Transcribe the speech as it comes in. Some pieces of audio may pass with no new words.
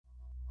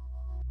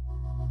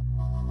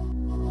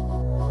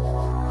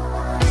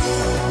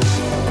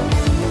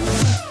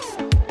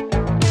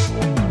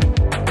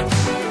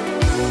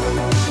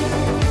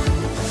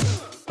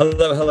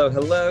Hello, hello,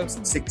 hello,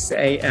 6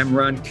 a.m.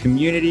 Run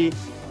community,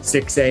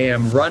 6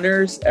 a.m.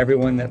 runners,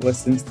 everyone that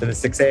listens to the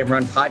 6 a.m.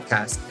 Run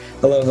podcast.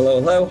 Hello, hello,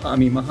 hello.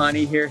 Ami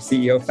Mahani here,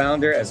 CEO,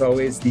 founder. As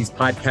always, these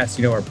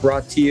podcasts, are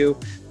brought to you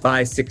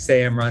by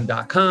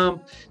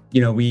 6amrun.com.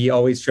 We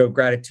always show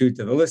gratitude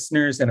to the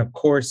listeners. And of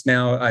course,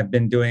 now I've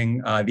been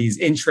doing these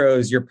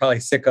intros. You're probably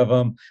sick of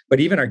them, but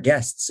even our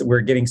guests,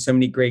 we're getting so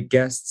many great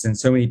guests and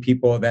so many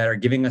people that are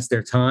giving us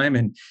their time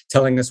and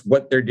telling us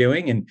what they're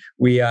doing. And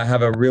we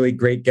have a really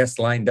great guest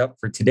lined up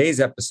for today's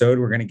episode.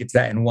 We're going to get to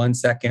that in 1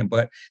 second.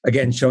 But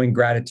again, showing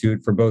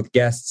gratitude for both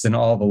guests and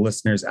all the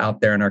listeners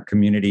out there in our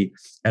community.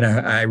 And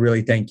I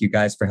really thank you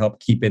guys for help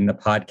keeping the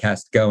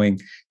podcast going,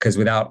 because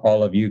without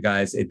all of you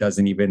guys,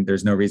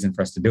 there's no reason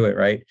for us to do it,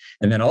 right?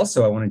 And then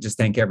also, I want to just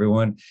thank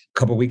everyone. A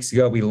couple of weeks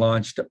ago, we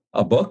launched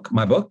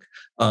my book,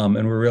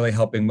 and we're really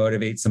helping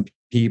motivate some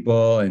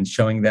people and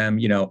showing them,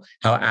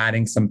 how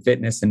adding some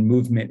fitness and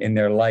movement in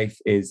their life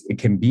it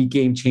can be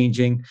game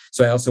changing.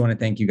 So I also want to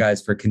thank you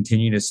guys for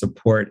continuing to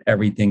support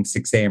everything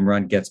 6 a.m.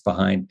 Run gets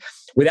behind.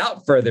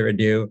 Without further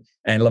ado,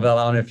 and Lovell,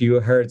 I don't know if you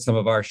heard some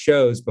of our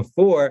shows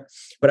before,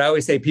 but I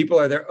always say people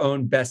are their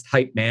own best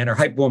hype man or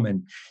hype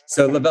woman.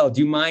 So Lovell,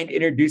 do you mind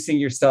introducing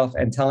yourself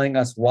and telling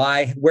us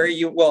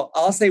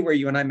I'll say where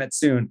you and I met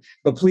soon,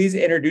 but please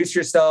introduce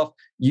yourself.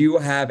 You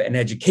have an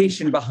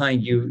education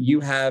behind you. You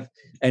have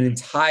an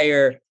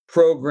entire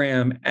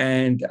program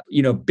and,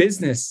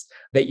 business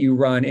that you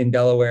run in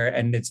Delaware,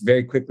 and it's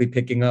very quickly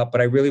picking up.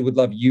 But I really would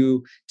love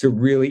you to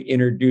really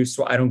introduce,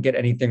 so I don't get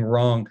anything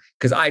wrong,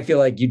 because I feel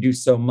like you do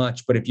so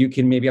much. But if you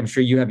can, maybe, I'm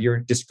sure you have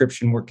your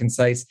description more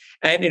concise,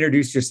 and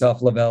introduce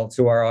yourself, Lovell,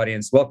 to our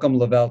audience. Welcome,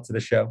 Lovell, to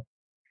the show.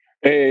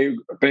 Hey,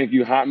 thank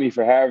you, Hotme,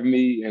 for having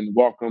me, and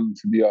welcome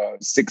to the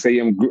 6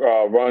 a.m.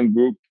 Run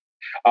group.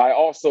 I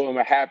also am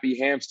a happy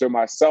hamster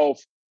myself.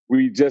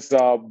 We just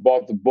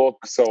bought the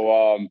book,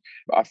 so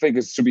I think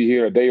it should be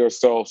here a day or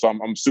so. So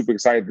I'm super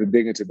excited to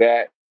dig into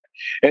that.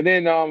 And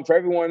then for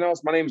everyone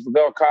else, my name is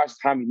Lovell Kosh. As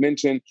Tommy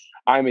mentioned,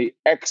 I'm an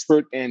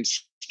expert in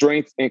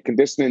strength and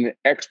conditioning, an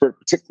expert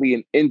particularly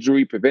in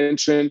injury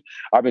prevention.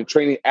 I've been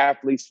training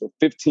athletes for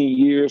 15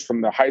 years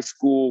from the high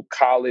school,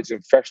 college,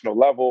 and professional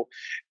level.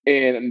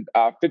 In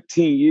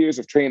 15 years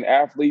of training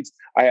athletes,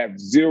 I have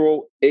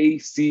 0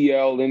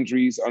 ACL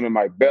injuries under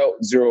my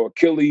belt, 0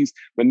 Achilles,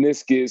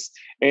 meniscus,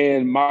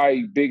 and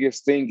my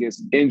biggest thing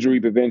is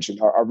injury prevention.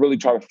 I really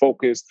try to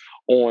focus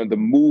on the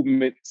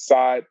movement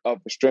side of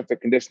the strength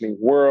and conditioning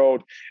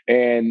world.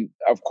 And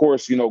of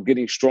course,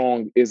 getting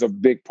strong is a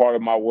big part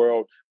of my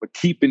world, but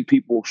keeping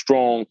people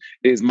strong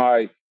is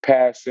my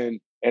passion.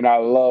 And I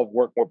love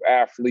working with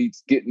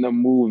athletes, getting them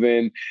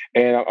moving.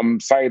 And I'm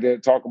excited to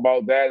talk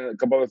about that and a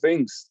couple other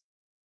things.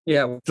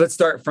 Yeah, let's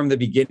start from the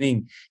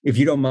beginning. If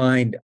you don't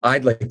mind,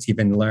 I'd like to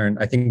even learn.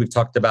 I think we've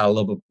talked about a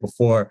little bit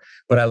before,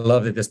 but I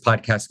love that this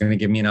podcast is going to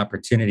give me an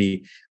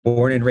opportunity.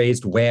 Born and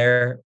raised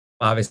where?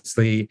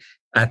 Obviously,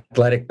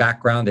 athletic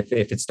background. If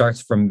it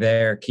starts from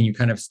there, can you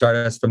kind of start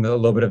us from a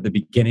little bit of the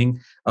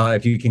beginning?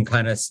 If you can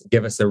kind of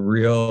give us a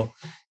real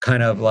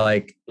kind of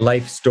like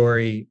life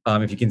story,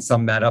 if you can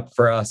sum that up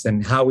for us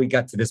and how we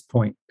got to this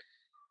point.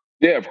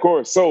 Yeah, of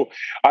course. So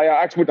I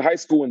actually went to high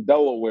school in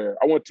Delaware.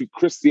 I went to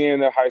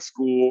Christiana High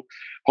School,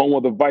 home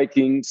of the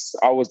Vikings.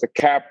 I was the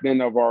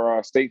captain of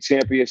our state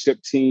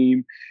championship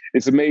team.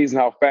 It's amazing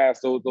how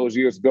fast those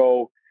years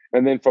go.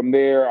 And then from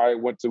there, I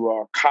went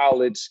to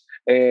college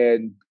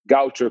and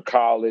Goucher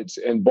College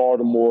in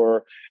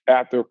Baltimore.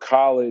 After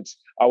college,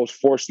 I was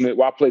fortunate.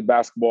 Well, I played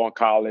basketball in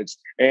college,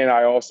 and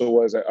I also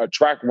was a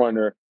track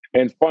runner.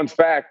 And fun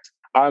fact,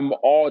 I'm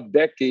all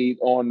decade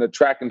on the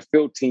track and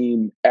field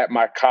team at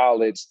my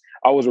college.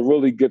 I was a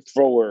really good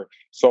thrower.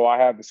 So I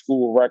have the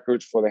school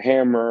records for the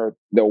hammer,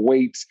 the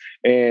weights,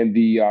 and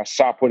the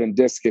shot put and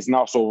discus, and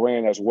also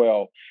ran as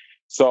well.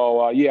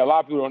 So, a lot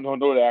of people don't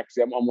know that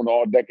actually. I'm on the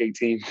all-decade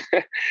team.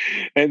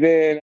 And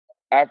then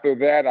after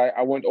that,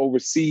 I went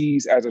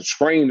overseas as a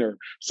trainer.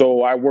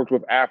 So I worked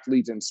with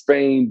athletes in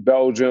Spain,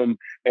 Belgium,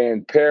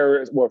 and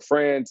Paris,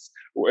 France.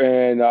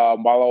 And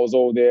while I was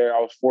over there, I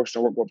was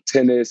fortunate to work with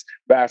tennis,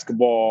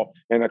 basketball,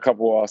 and a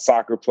couple of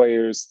soccer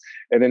players.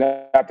 And then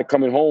after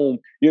coming home,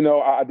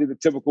 I did the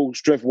typical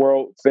strength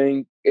world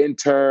thing,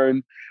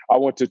 intern. I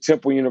went to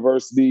Temple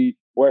University,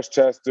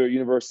 Westchester,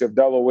 University of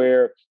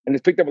Delaware, and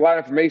just picked up a lot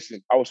of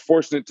information. I was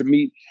fortunate to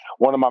meet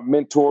one of my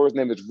mentors,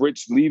 named is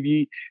Rich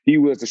Levy. He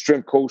was the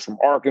strength coach from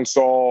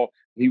Arkansas.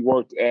 He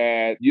worked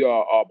at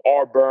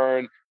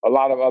Auburn, a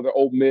lot of other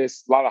Ole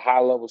Miss, a lot of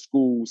high-level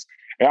schools.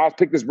 And I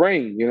picked his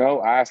brain,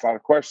 I asked a lot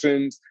of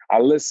questions. I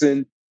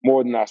listened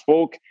more than I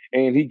spoke,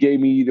 and he gave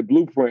me the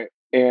blueprint.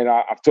 And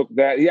I took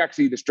that. He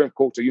actually the strength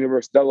coach at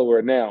University of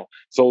Delaware now.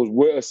 So it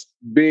was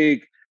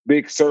a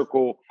big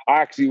circle.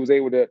 I actually was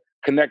able to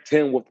connect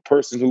him with the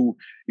person who,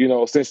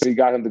 essentially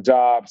got him the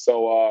job.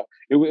 So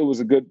it was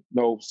a good,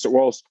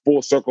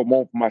 full circle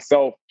moment for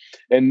myself.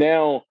 And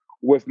now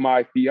with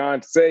my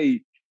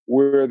fiance,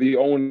 we're the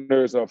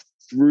owners of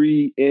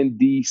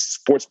 3ND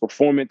Sports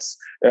Performance,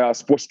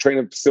 sports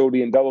training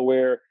facility in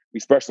Delaware. We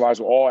specialize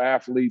with all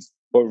athletes,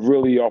 but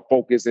really our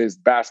focus is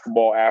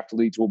basketball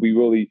athletes will be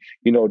really,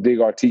 dig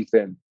our teeth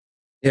in.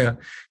 Yeah.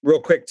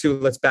 Real quick, too,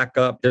 let's back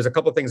up. There's a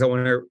couple of things I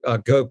want to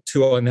go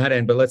to on that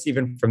end, but let's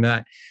even from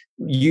that.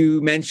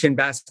 You mentioned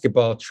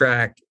basketball,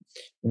 track.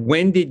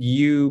 When did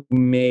you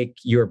make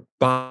your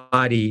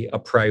body a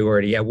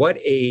priority? At what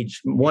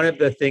age? One of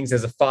the things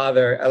as a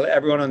father,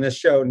 everyone on this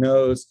show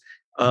knows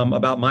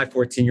about my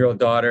 14-year-old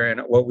daughter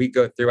and what we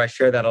go through. I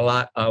share that a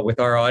lot with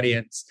our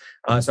audience.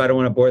 So I don't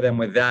want to bore them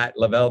with that.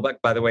 Lovell,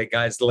 by the way,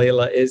 guys,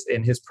 Layla is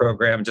in his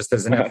program, just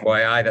as an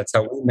FYI. That's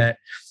how we met.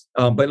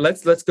 But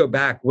let's go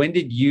back. When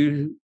did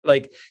you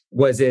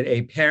was it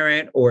a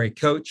parent or a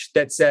coach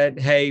that said,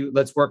 hey,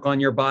 let's work on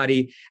your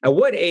body? At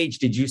what age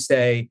did you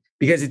say,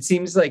 because it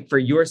seems like for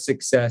your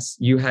success,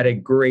 you had a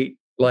great,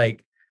 I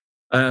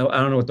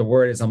don't know what the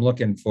word is I'm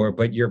looking for,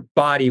 but your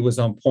body was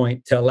on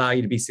point to allow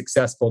you to be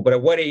successful. But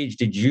at what age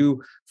did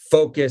you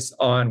focus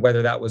on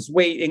whether that was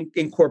weight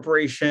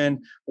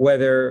incorporation,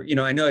 whether,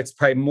 I know it's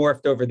probably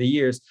morphed over the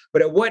years,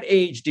 but at what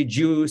age did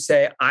you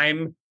say,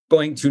 I'm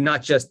going to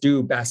not just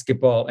do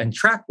basketball and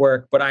track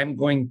work, but I'm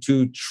going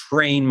to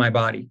train my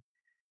body?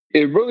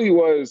 It really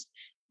was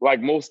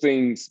like most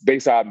things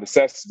based on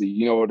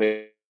necessity.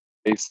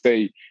 They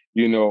say,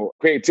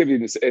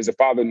 creativity is a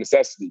father of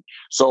necessity.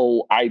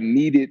 So I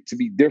needed to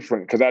be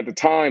different because at the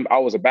time I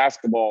was a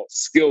basketball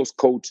skills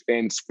coach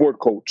and sport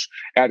coach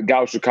at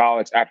Goucher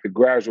College after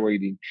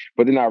graduating.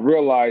 But then I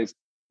realized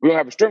we don't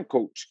have a strength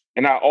coach.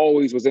 And I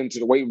always was into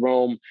the weight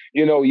room,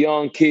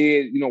 young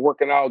kid,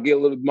 working out, get a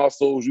little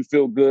muscles, you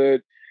feel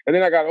good. And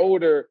then I got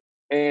older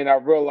and I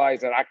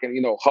realized that I can,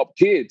 help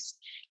kids.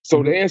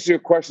 So to answer your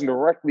question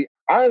directly,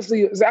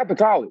 honestly, it's after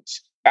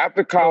college.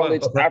 After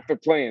college, after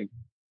playing.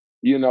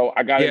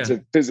 I got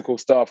into physical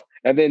stuff.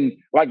 And then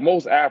like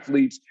most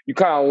athletes, you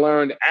kind of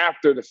learn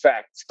after the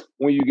fact.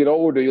 When you get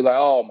older, you're like,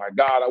 oh my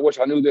God, I wish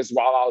I knew this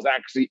while I was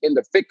actually in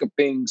the thick of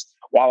things,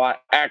 while I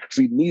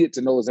actually needed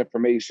to know this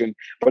information.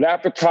 But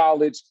after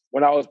college,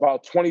 when I was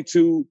about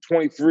 22,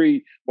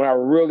 23, when I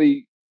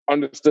really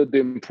understood the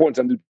importance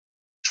of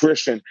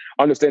nutrition,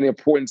 understand the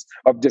importance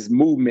of just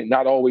movement,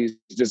 not always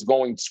just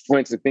going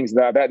sprints and things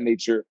of that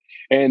nature.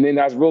 And then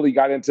I really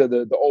got into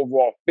the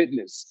overall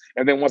fitness.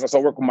 And then once I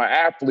started working with my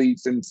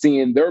athletes and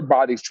seeing their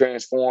bodies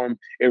transform,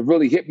 it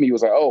really hit me. It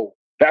was like, oh,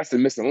 that's the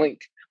missing link.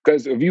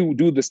 Because if you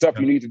do the stuff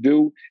you need to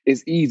do,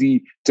 it's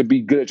easy to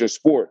be good at your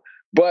sport.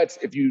 But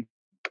if you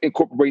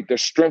incorporate the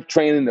strength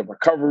training, the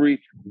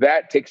recovery,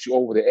 that takes you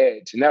over the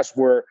edge. And that's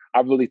where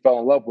I really fell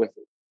in love with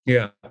it.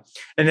 Yeah.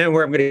 And then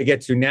where I'm going to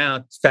get to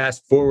now,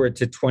 fast forward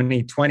to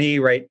 2020,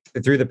 right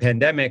through the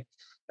pandemic,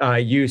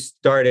 you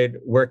started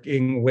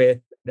working with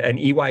an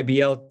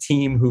EYBL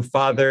team who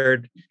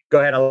fathered, go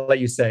ahead, I'll let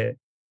you say it.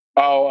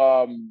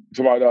 It's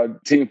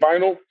about team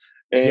final.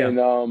 And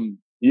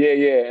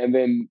and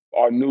then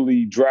our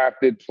newly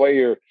drafted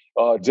player,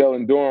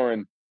 Jalen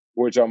Duran,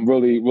 which I'm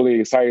really, really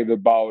excited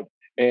about.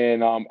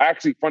 And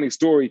actually, funny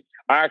story,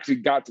 I actually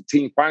got to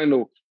team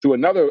final through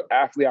another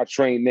athlete I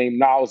trained named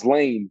Niles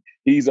Lane.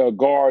 He's a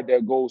guard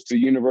that goes to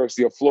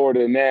University of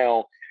Florida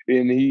now,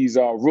 and he's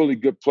a really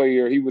good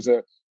player. He was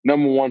a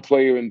 #1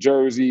 player in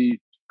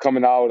Jersey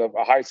coming out of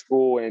a high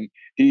school, and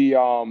he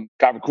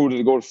got recruited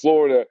to go to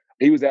Florida.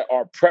 He was at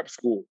our prep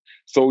school.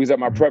 So he's at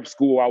my prep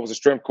school. I was a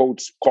strength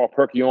coach called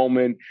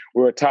Perkiomen.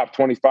 We're a top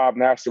 25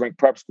 national ranked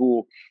prep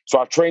school. So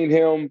I trained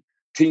him.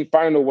 Team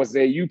final was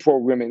the AU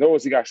program, and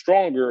notice he got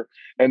stronger.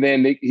 And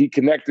then he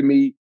connected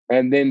me.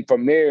 And then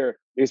from there,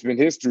 it's been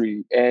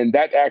history. And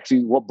that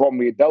actually what brought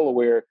me to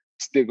Delaware,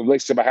 the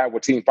relationship I had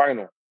with team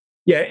final.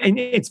 Yeah. And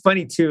it's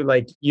funny too,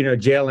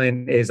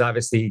 Jalen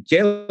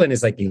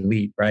is like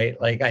elite, right?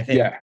 Like I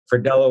think for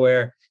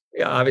Delaware,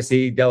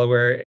 obviously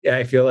Delaware,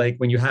 I feel like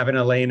when you have an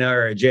Elena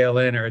or a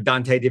Jalen or a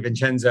Dante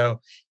DiVincenzo,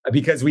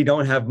 because we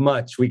don't have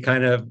much, we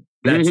kind of,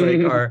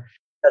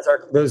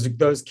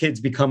 those kids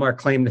become our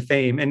claim to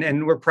fame.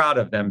 And we're proud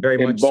of them very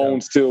much.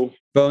 Bones too.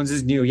 Bones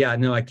is new. Yeah,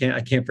 no, I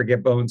can't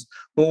forget Bones.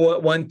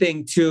 But one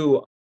thing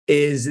too,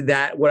 is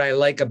that what I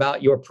like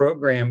about your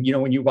program,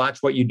 when you watch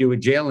what you do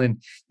with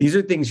Jalen, these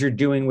are things you're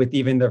doing with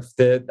even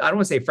the I don't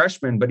want to say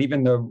freshmen, but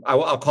even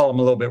I'll call them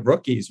a little bit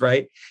rookies,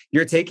 right?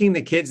 You're taking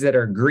the kids that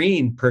are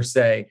green per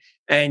se,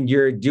 and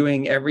you're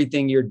doing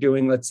everything you're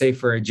doing, let's say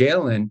for a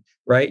Jalen,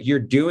 right? You're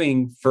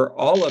doing for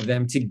all of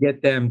them to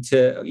get them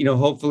to,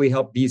 hopefully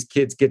help these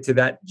kids get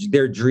to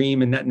their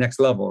dream and that next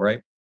level,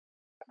 right?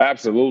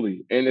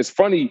 Absolutely. And it's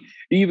funny,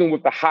 even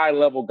with the high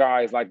level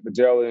guys like the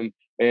Jalen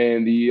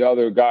and the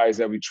other guys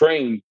that we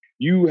train,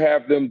 you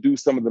have them do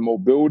some of the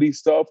mobility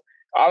stuff.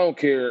 I don't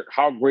care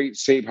how great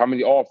shape, how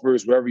many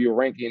offers, wherever your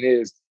ranking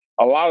is.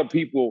 A lot of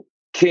people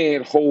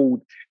can't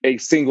hold a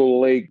single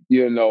leg,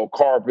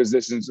 car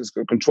positions, just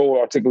control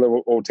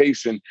articular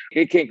rotation.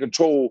 They can't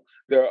control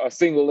a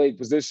single leg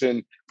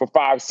position for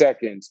 5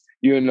 seconds,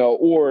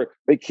 or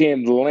they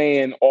can't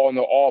land on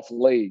the off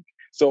leg.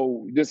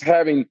 So just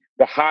having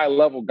the high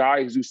level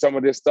guys do some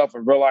of this stuff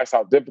and realize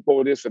how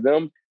difficult it is for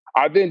them.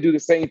 I then do the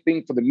same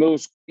thing for the middle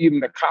school, even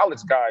the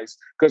college guys,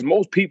 because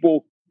most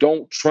people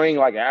don't train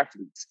like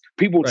athletes.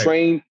 People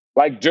train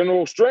like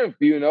general strength.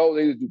 You know,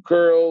 they do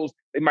curls,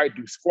 they might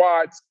do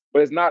squats,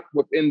 but it's not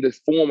within the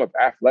form of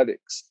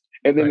athletics.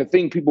 And then the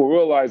thing people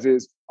realize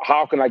is,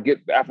 how can I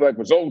get the athletic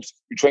results?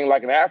 You train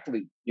like an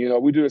athlete. You know,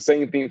 we do the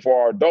same thing for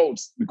our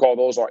adults. We call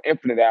those our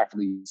infinite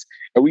athletes.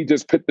 And we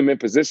just put them in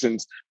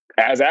positions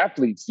as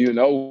athletes, you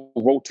know,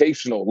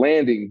 rotational,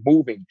 landing,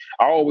 moving.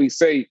 I always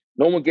say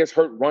no one gets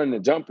hurt running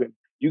and jumping.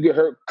 You get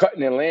hurt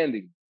cutting and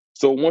landing.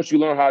 So once you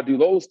learn how to do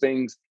those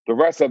things, the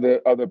rest of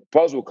the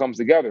puzzle comes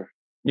together.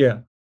 Yeah.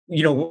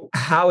 You know,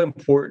 how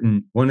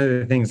important, one of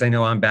the things I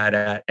know I'm bad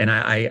at, and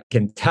I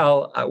can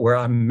tell where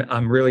I'm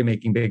really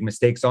making big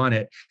mistakes on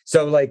it.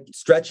 So like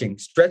stretching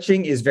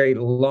is very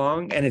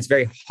long and it's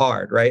very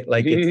hard, right?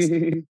 Like it's,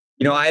 you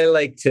know, I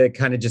like to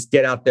kind of just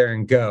get out there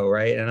and go,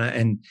 right?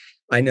 And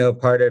I know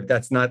part of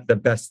that's not the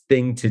best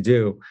thing to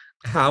do.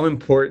 How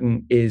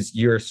important is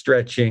your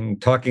stretching,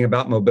 talking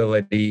about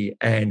mobility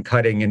and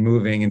cutting and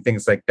moving and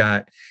things like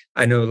that?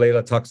 I know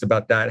Layla talks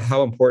about that.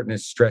 How important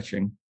is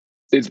stretching?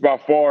 It's by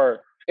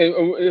far, and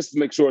just to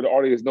make sure the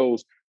audience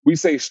knows, we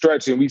say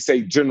stretching, we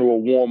say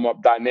general warm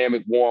up,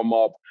 dynamic warm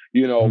up.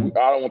 You know,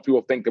 I don't want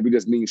people to think that we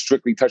just mean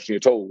strictly touching your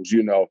toes.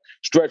 You know,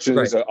 stretching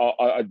is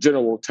a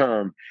general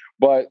term,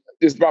 but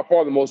it's by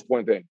far the most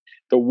important thing.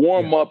 The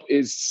warm up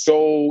is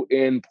so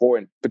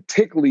important,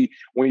 particularly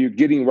when you're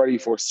getting ready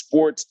for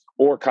sports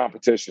or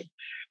competition.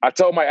 I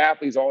tell my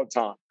athletes all the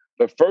time,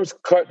 the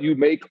first cut you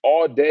make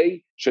all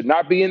day should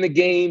not be in the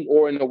game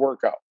or in the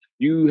workout.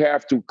 You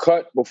have to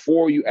cut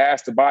before you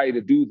ask the body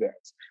to do that.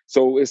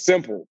 So it's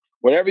simple.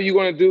 Whatever you're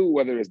going to do,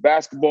 whether it's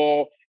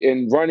basketball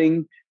and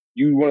running,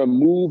 you want to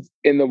move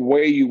in the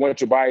way you want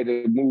your body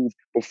to move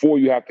before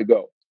you have to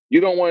go. You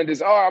don't want to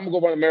just, I'm going to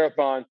go run a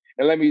marathon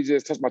and let me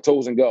just touch my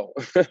toes and go.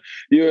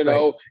 You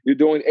know, You're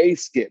doing A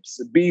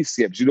skips, B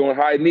skips, you're doing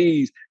high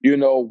knees, you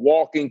know,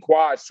 walking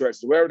quad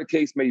stretches, whatever the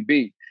case may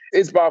be.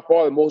 It's by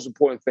far the most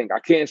important thing. I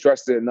can't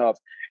stress it enough.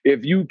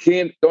 If you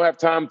don't have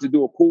time to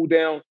do a cool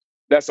down,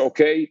 that's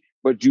okay.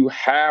 But you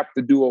have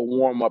to do a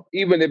warm up,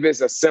 even if it's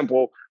a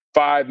simple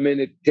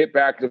 5-minute hip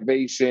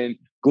activation,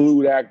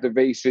 glute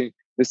activation.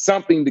 There's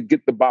something to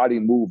get the body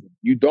moving.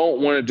 You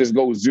don't want to just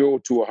go 0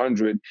 to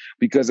 100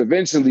 because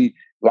eventually,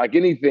 like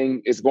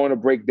anything, it's going to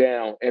break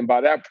down. And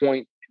by that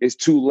point, it's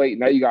too late.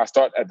 Now you got to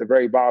start at the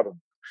very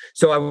bottom.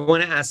 So I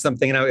want to ask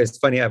something, and it's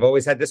funny. I've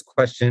always had this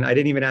question. I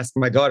didn't even ask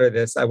my daughter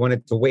this. I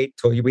wanted to wait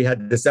till we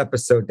had this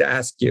episode to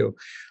ask you.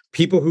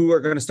 People who are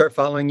going to start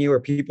following you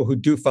or people who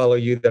do follow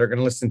you that are going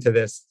to listen to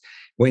this,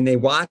 when they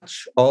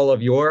watch all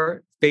of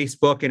your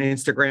Facebook and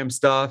Instagram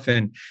stuff,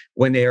 and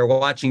when they are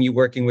watching you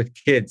working with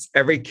kids,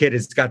 every kid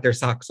has got their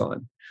socks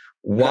on.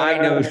 Why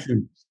no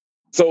shoes?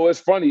 So it's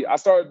funny. I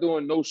started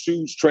doing no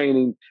shoes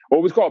training.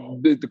 What was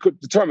called, the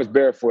term is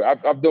barefoot.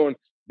 I've done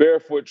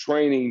barefoot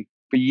training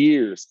for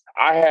years.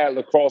 I had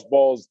lacrosse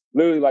balls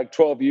literally like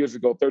 12 years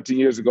ago, 13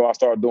 years ago, I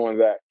started doing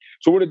that.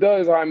 So what it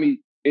does,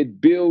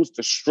 it builds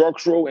the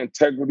structural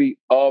integrity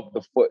of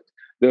the foot.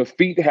 The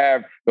feet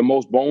have the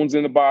most bones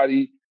in the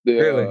body.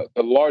 The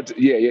large,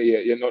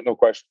 no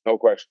question.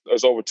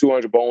 There's over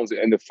 200 bones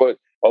in the foot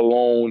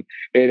alone.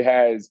 It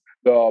has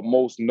the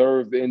most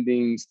nerve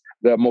endings,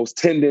 the most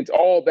tendons.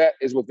 All that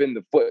is within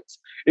the foot.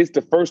 It's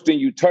the first thing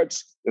you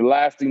touch, the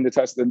last thing to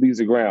touch that leaves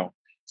the ground.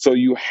 So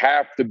you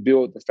have to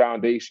build the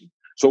foundation.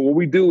 So what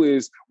we do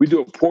is we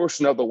do a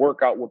portion of the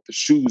workout with the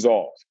shoes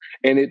off.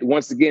 And it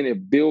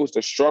builds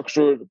the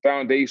structure, the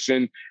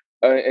foundation,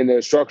 and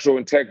the structural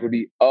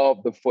integrity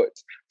of the foot.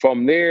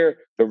 From there,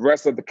 the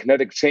rest of the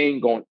kinetic chain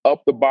going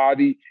up the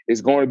body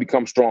is going to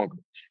become stronger.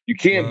 You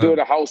can't build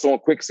a house on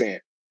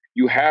quicksand.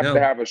 You have to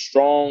have a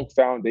strong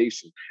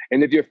foundation.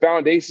 And if your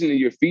foundation in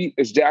your feet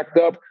is jacked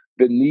up,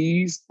 the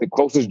knees, the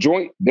closest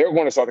joint, they're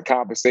going to start to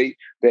compensate.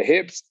 The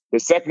hips, the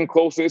second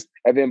closest,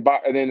 and then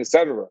et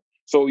cetera.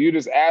 So you're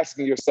just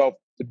asking yourself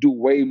to do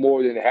way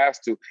more than it has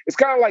to. It's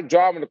kind of like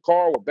driving a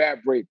car with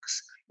bad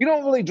brakes. You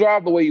don't really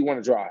drive the way you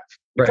want to drive.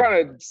 You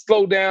kind of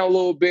slow down a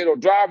little bit, or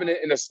driving it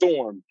in a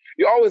storm.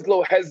 You're always a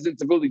little hesitant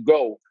to really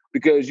go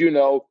because, you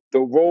know, the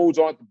roads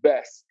aren't the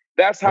best.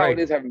 That's how it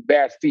is having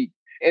bad feet.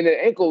 And an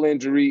ankle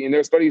injury, and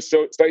there's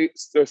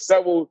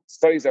several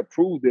studies that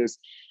prove this,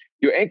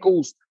 your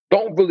ankles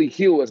don't really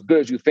heal as good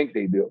as you think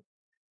they do.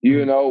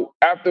 You know,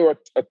 after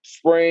a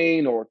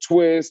sprain or a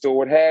twist or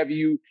what have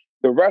you,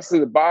 the rest of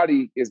the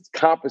body is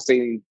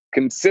compensating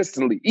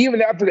consistently.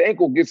 Even after the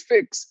ankle gets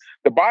fixed,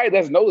 the body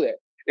doesn't know that.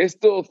 It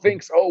still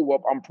thinks,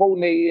 I'm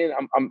pronating,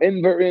 I'm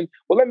inverting.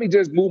 Well, let me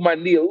just move my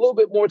knee a little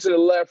bit more to the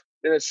left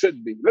than it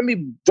should be. Let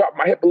me drop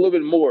my hip a little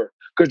bit more,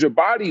 because your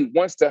body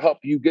wants to help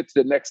you get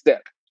to the next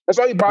step. That's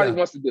all your body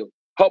wants to do,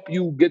 help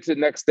you get to the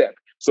next step.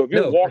 So if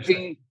you're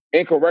walking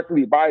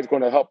incorrectly, your body's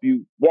going to help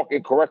you walk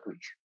incorrectly.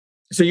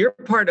 So you're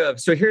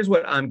so here's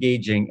what I'm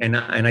gauging. And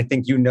I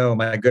think, you know,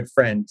 my good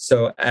friend.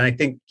 And I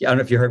don't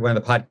know if you heard one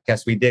of the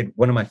podcasts we did,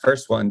 one of my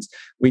first ones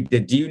we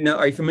did.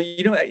 Are you familiar?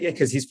 You know,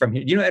 because he's from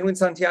here. Do you know Edwin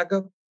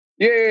Santiago?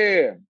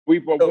 Yeah.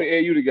 We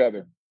AU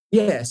together.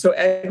 Yeah. So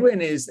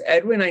Edwin,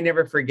 I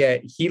never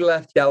forget, he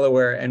left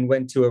Delaware and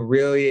went to a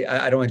really,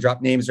 I don't want to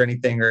drop names or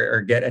anything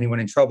or get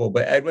anyone in trouble,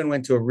 but Edwin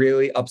went to a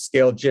really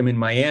upscale gym in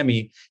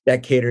Miami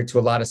that catered to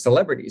a lot of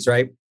celebrities,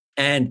 right?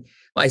 And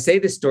I say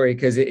this story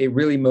because it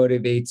really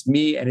motivates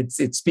me and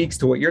it speaks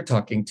to what you're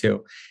talking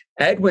to.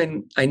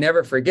 Edwin, I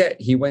never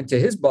forget, he went to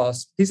his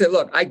boss. He said,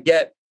 look, I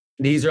get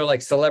these are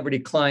like celebrity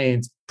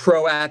clients,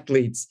 pro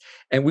athletes,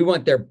 and we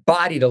want their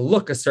body to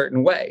look a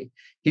certain way.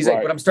 He's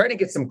like, but I'm starting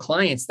to get some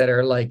clients that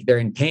are like, they're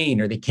in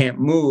pain or they can't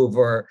move,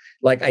 or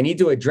like, I need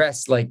to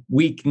address like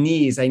weak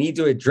knees. I need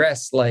to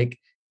address like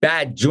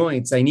bad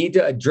joints. I need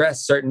to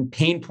address certain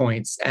pain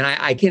points and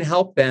I can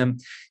help them.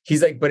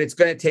 He's like, but it's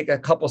going to take a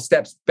couple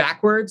steps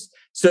backwards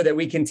so that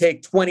we can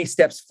take 20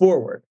 steps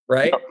forward.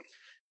 Right. Yep.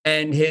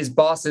 And his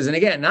bosses, and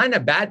again, not in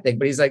a bad thing,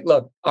 but he's like,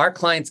 look, our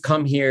clients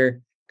come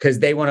here because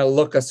they want to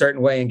look a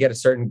certain way and get a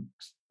certain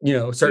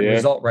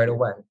result right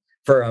away.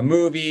 For a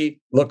movie,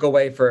 look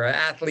away for an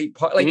athlete,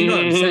 like, you know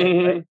what I'm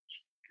saying? Right?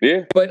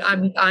 Yeah. But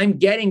I'm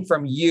getting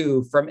from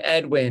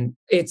Edwin,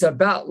 it's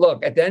about,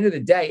 look, at the end of the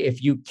day,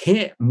 if you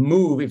can't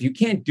move, if you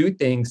can't do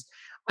things,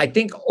 I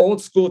think old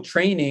school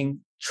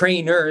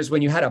trainers,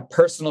 when you had a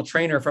personal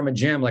trainer from a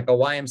gym, like a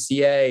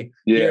YMCA,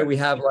 here we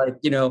have like,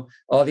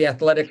 all the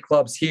athletic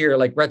clubs here,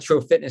 like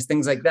Retro Fitness,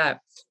 things like that.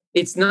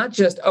 It's not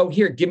just, oh,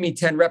 here, give me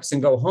 10 reps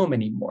and go home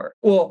anymore.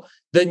 Well,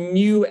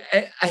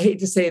 I hate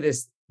to say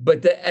this,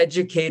 but the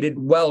educated,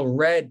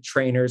 well-read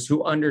trainers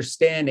who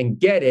understand and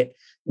get it,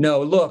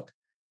 no, look,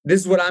 this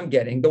is what I'm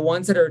getting. The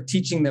ones that are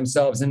teaching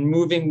themselves and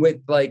moving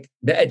with like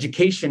the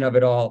education of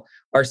it all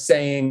are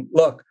saying,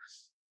 look,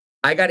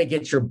 I got to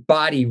get your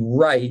body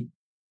right,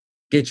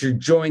 get your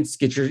joints,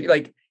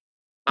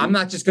 I'm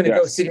not just going to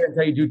go sit here and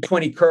tell you do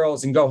 20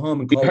 curls and go home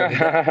and call it a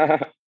day.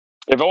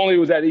 If only it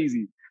was that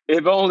easy.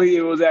 If only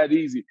it was that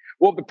easy.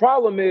 Well, the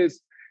problem is,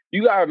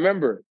 you got to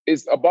remember,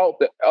 it's about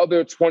the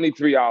other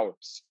 23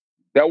 hours.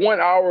 That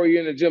 1 hour you're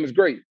in the gym is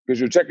great because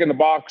you're checking the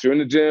box, you're in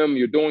the gym,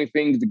 you're doing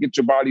things to get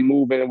your body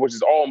moving, which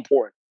is all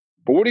important.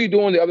 But what are you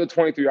doing the other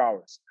 23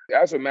 hours?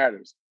 That's what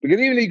matters. Because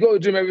even if you go to the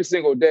gym every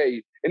single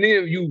day, and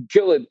even if you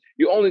kill it,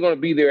 you're only going to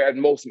be there at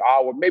most an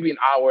hour, maybe an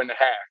hour and a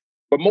half.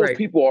 But most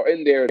people are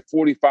in there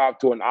 45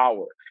 to an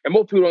hour. And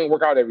most people don't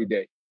work out every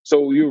day.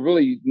 So you're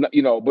really,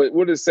 but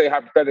we'll just say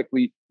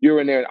hypothetically, you're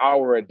in there an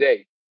hour a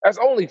day. That's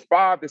only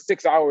 5 to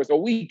 6 hours a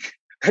week.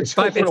 It's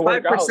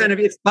 5%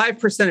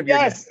 of your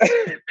yes.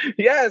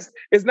 Yes.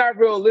 It's not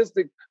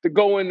realistic to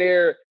go in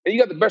there and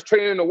you got the best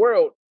trainer in the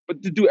world,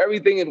 but to do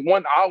everything in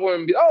 1 hour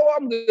and be, oh,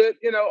 I'm good.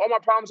 All my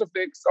problems are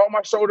fixed. All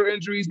my shoulder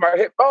injuries, my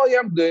hip. Oh yeah,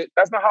 I'm good.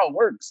 That's not how it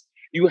works.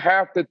 You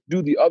have to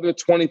do the other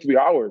 23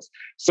 hours.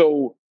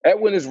 So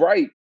Edwin is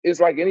right. It's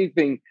like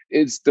anything.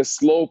 It's the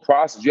slow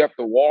process. You have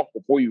to walk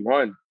before you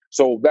run.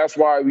 So that's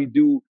why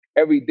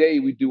every day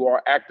we do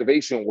our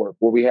activation work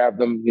where we have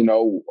them,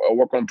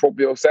 work on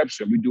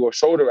proprioception. We do a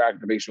shoulder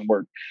activation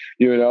work,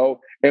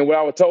 And what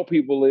I would tell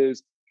people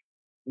is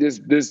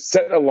there's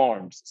set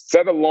alarms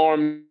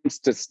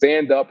to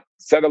stand up,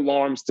 set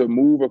alarms to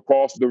move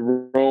across the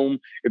room.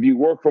 If you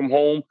work from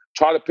home,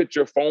 try to put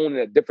your phone in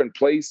a different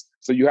place.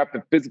 So you have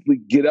to physically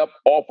get up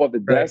off of the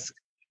desk.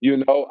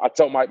 I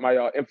tell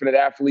my infinite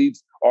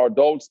athletes or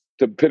adults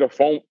to put a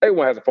phone.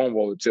 Everyone has a phone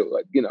roller too,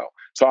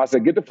 So I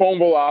said, get the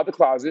phone roller out of the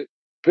closet,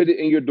 put it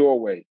in your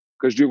doorway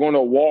because you're going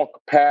to walk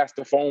past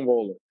the foam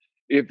roller.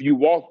 If you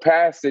walk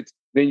past it,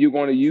 then you're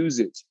going to use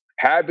it.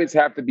 Habits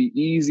have to be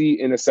easy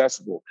and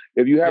accessible.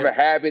 If you have a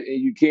habit and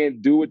you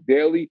can't do it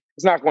daily,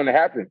 it's not going to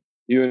happen,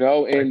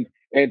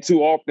 And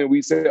too often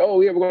we say,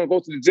 oh, yeah, we're going to go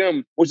to the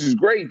gym, which is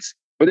great.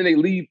 But then they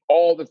leave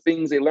all the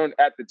things they learned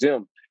at the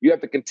gym. You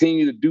have to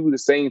continue to do the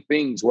same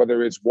things,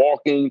 whether it's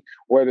walking,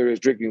 whether it's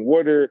drinking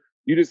water.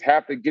 You just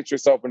have to get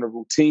yourself in a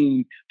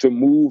routine to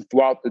move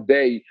throughout the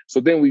day.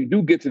 So then when you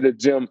do get to the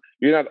gym,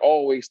 you're not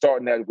always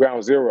starting at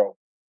ground zero.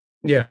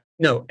 Yeah,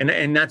 no.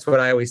 And that's what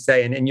I always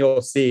say. And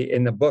you'll see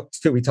in the book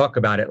too, we talk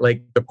about it.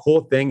 Like the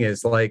cool thing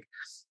is like,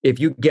 if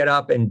you get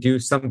up and do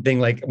something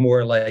like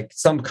more like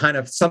some kind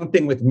of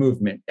something with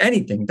movement,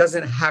 anything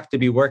doesn't have to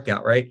be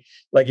workout, right?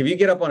 Like if you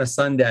get up on a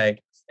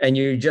Sunday and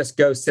you just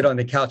go sit on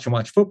the couch and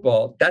watch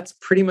football, that's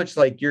pretty much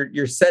like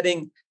you're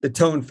setting the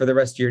tone for the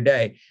rest of your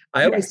day.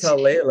 I always tell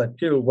Layla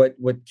too,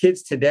 what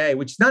kids today,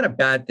 which is not a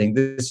bad thing.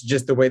 This is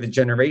just the way the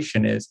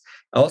generation is.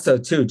 Also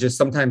too, just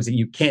sometimes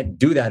you can't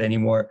do that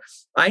anymore.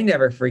 I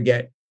never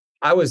forget,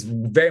 I was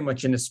very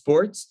much into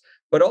sports,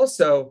 but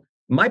also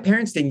my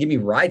parents didn't give me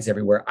rides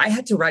everywhere. I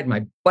had to ride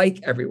my bike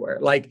everywhere.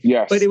 But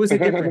it was a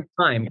different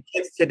time.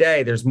 Kids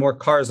today, there's more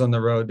cars on the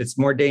road. It's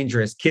more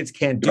dangerous. Kids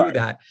can't do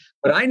that.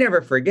 But I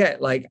never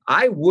forget, like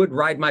I would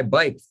ride my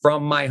bike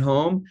from my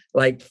home,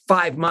 like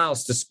 5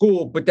 miles to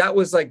school, but that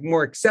was like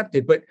more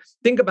accepted. But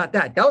think about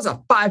that. That was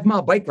a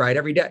 5-mile bike ride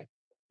every day.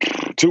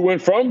 To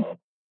and from?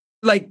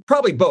 Like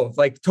probably both,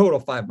 like total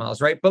 5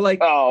 miles, right? But like,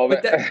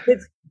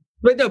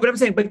 but I'm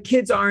saying, but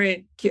kids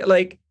aren't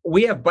like,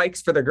 we have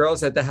bikes for the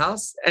girls at the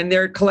house and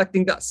they're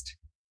collecting dust,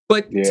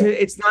 but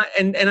it's not.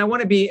 And I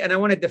want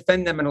to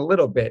defend them in a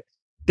little bit.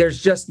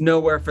 there's just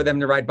nowhere for them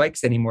to ride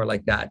bikes anymore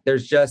like that.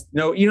 There's just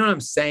no, you know what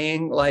I'm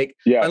saying? Like,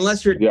 Yes,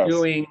 unless you're yes.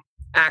 doing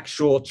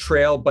actual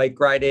trail bike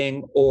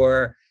riding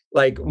or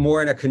like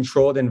more in a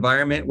controlled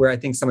environment where I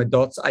think some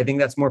adults, I think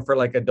that's more for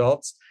like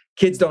adults.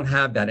 Kids don't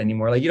have that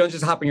anymore. Like you don't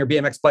just hop on your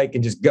BMX bike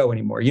and just go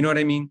anymore. You know what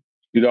I mean?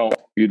 You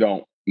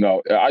don't.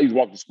 No, I used to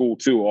walk to school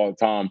too all the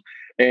time.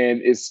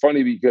 And it's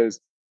funny because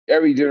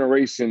every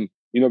generation,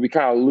 we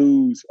kind of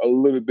lose a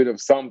little bit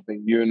of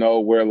something,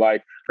 where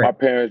like my Right.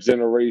 parents'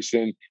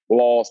 generation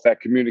lost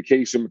that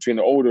communication between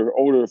the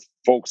older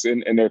folks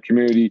in their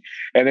community.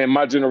 And then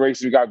my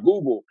generation got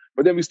Google,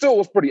 but then we still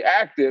was pretty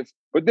active.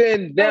 But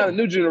then now the Oh,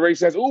 new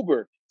generation has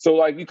Uber. So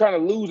like you kind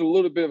of lose a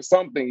little bit of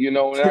something, and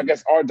I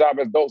guess our job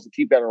as adults to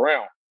keep that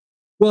around.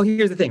 well,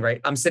 here's the thing,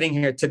 right? I'm sitting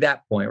here to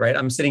that point, right?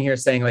 I'm sitting here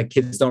saying like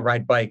kids don't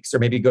ride bikes or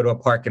maybe go to a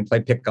park and play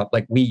pickup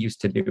like we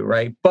used to do,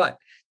 right? But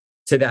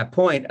to that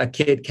point, a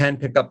kid can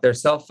pick up their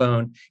cell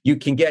phone. You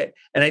can get,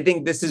 and I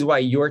think this is why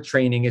your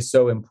training is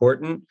so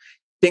important.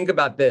 Think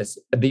about this,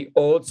 the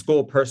old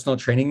school personal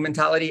training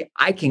mentality.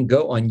 I can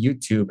go on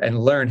YouTube and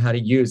learn how to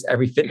use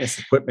every fitness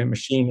equipment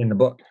machine in the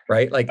book,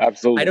 right? Like I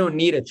Absolutely. don't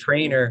need a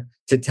trainer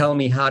to tell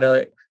me how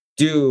to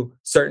do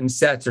certain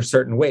sets or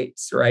certain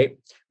weights, right?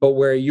 But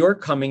where you're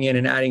coming in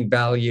and adding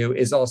value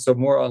is also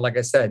more on, like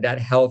I said, that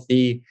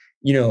healthy,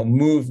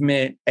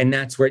 movement. And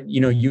that's where,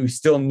 you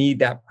still need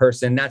that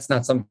person. That's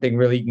not something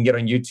really you can get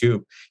on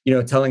YouTube,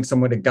 telling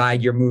someone to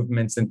guide your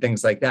movements and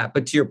things like that.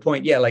 But to your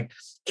point, yeah, like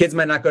kids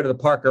might not go to the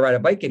park or ride a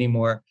bike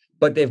anymore,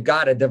 but they've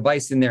got a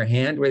device in their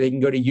hand where they can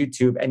go to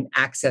YouTube and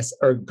access,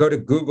 or go to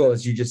Google,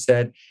 as you just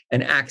said,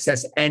 and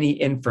access any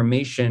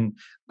information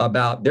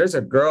about. There's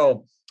a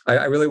girl,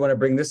 I really want to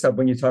bring this up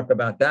when you talk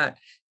about that.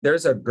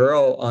 There's a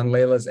girl on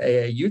Layla's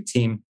AAU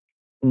team,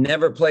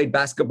 never played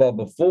basketball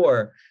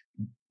before,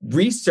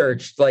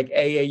 researched like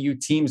AAU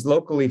teams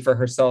locally for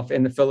herself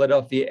in the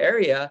Philadelphia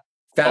area,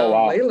 Oh found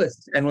wow.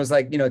 Layla's and was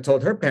like,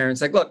 told her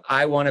parents, like, look,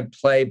 I want to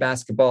play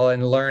basketball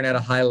and learn at a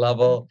high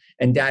level.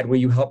 And dad, will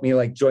you help me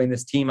like join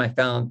this team I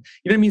found?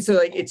 You know what I mean? So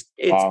like it's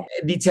Wow.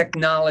 the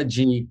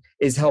technology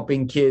is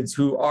helping kids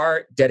who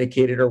are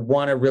dedicated or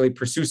want to really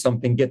pursue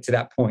something get to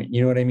that point.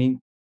 You know what I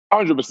mean?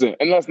 100%.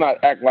 And let's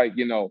not act like,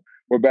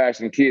 we're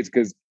bashing kids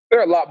because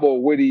they're a lot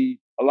more witty,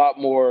 a lot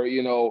more,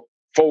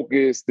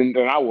 focused than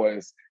I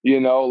was.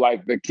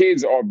 Like the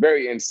kids are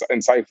very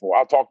insightful.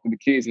 I'll talk to the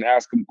kids and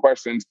ask them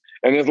questions.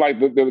 And it's like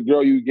the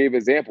girl you gave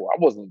example. I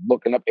wasn't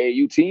looking up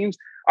AU teams.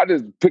 I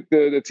just picked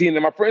the team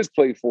that my friends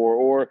played for,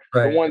 or the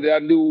Right. one that I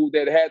knew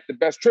that had the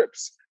best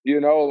trips.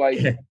 Like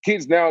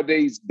kids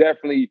nowadays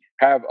definitely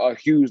have a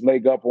huge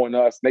leg up on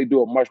us. They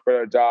do a much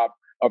better job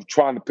of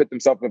trying to put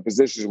themselves in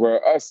positions where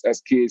us as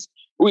kids,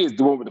 we just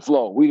doing with the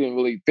flow. We didn't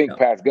really think Yeah.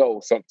 past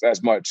goals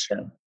as much.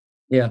 Yeah.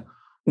 Yeah.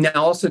 Now,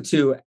 also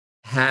to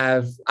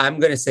I'm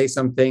going to say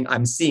something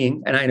I'm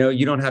seeing, and I know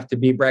you don't have to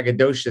be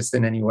braggadocious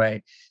in any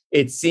way.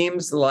 It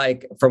seems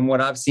like from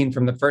what I've seen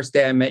from the first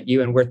day I met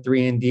you, and we're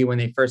 3D when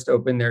they first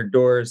opened their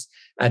doors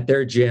at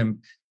their gym,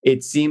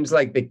 it seems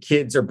like the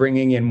kids are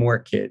bringing in more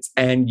kids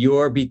and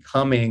you're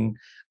becoming,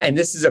 and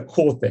this is a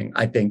cool thing,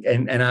 I think.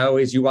 And I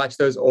always, you watch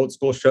those old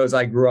school shows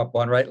I grew up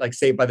on, right? Like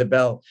Saved by the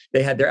Bell.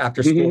 They had their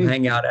after school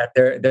hangout at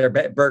their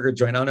burger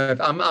joint. I don't know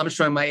if I'm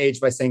showing my age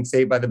by saying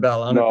Saved by the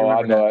Bell. I don't know if you No,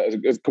 I remember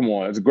know. that. Come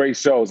on. It's a great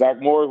show.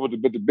 Zach Morris with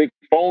the big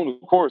phone,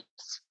 of course.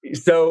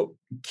 So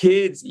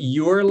kids,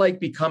 you're like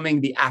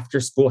becoming the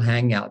after school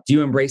hangout. Do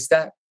you embrace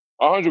that?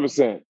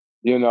 100%.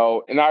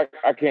 And I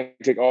can't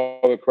take all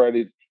the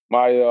credit.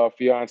 My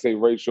fiance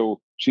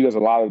Rachel, she does a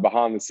lot of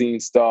behind the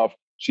scenes stuff.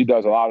 She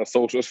does a lot of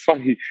social. It's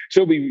funny.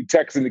 She'll be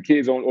texting the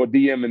kids or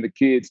DMing the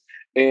kids,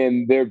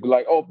 and they'll be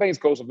like, "Oh, thanks,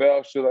 Coach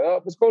Lovell." She'll like,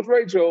 "Oh, it's Coach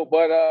Rachel,"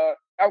 but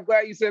I'm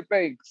glad you said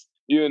thanks.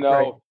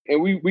 Right.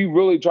 And we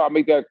really try to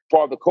make that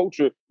part of the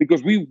culture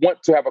because we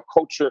want to have a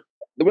culture.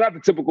 We're not the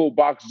typical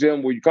box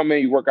gym where you come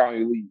in, you work out, and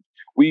you leave.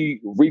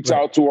 We reach Right.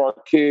 out to our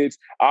kids.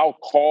 I'll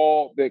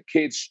call the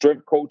kids'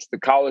 strength coach, the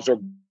college are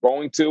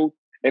going to,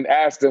 and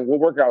ask them, what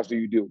workouts do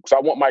you do? Because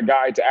I want my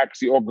guy to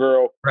actually, or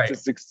girl, to Right.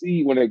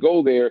 succeed when they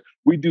go there.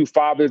 We do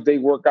Father's Day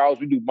workouts.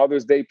 We do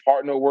Mother's Day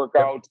partner Yep.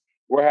 workouts.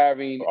 We're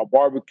having a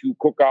barbecue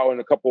cookout in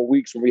a couple of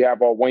weeks when we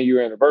have our 1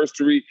 year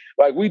anniversary.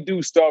 Like we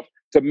do stuff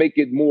to make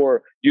it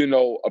more,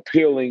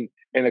 appealing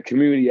in a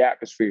community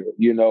atmosphere,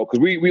 because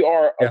we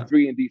are a Yeah.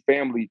 3D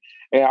family.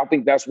 And I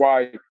think that's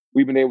why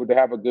we've been able to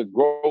have a good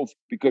growth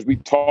because we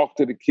talk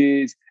to the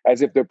kids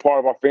as if they're part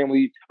of our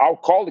family. I'll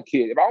call the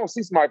kid. If I don't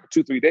see somebody for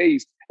 2-3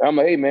 days, and I'm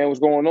like, hey, man, what's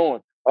going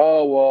on?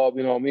 Oh,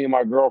 well, me and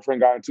my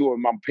girlfriend got into it.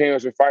 My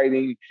parents are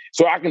fighting.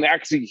 So I can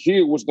actually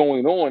hear what's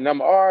going on. And I'm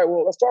like, all right,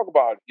 well, let's talk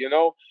about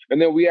it. And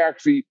then we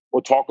actually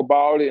will talk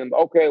about it. And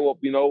okay, well,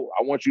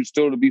 I want you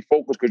still to be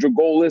focused because your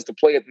goal is to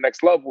play at the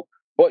next level,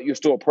 but you're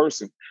still a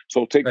person.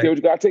 So take care Right. of what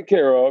you got to take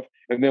care of.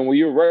 And then when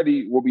you're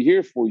ready, we'll be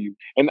here for you.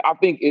 And I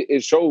think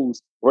it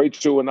shows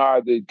Rachel and I,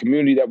 the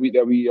community that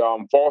we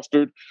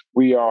fostered.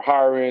 We are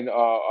hiring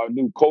a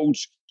new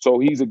coach. So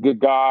he's a good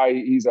guy.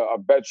 He's a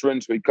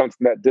veteran. So he comes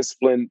from that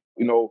discipline,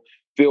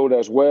 field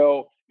as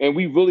well. And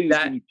we really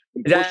That, been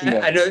pushing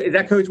that that. I know, is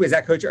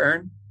that Coach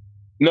Ern?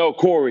 No,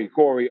 Corey.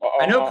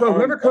 I know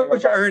whoever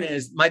Coach Ern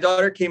is. My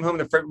daughter came home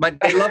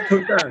they love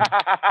Coach Ern.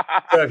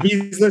 So if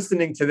he's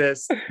listening to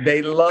this,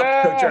 they love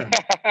Coach Ern.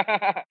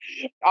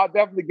 I'll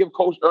definitely give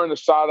Coach Ern a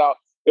shout out.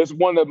 It's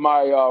one of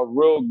my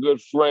real good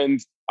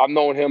friends. I've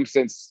known him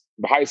since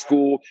high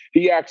school.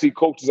 He actually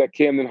coaches at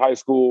Camden High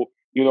School,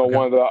 Okay.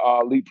 one of the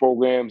elite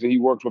programs, and he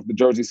works with the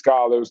Jersey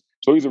Scholars.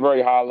 So he's a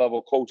very high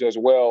level coach as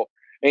well.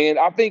 And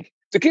I think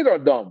the kids are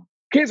dumb.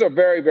 Kids are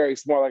very, very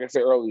smart, like I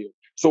said earlier.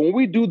 So when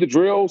we do the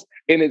drills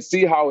and then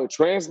see how it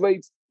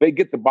translates, they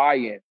get the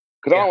buy-in.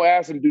 Because I don't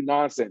ask them to do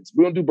nonsense.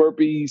 We don't do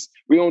burpees.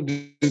 We don't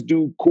just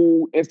do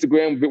cool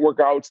Instagram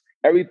workouts.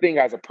 Everything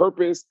has a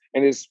purpose,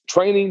 and it's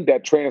training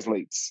that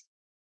translates.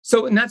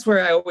 So, and that's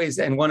where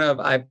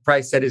I've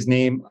probably said his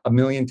name a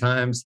million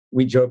times.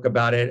 We joke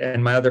about it.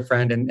 And my other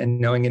friend and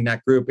knowing in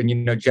that group,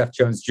 and Jeff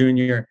Jones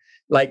Jr.,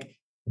 like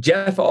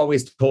Jeff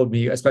always told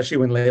me, especially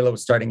when Layla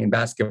was starting in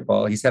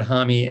basketball, he said,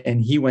 Hami,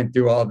 and he went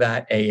through all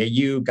that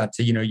AAU, got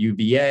to,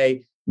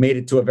 UVA, made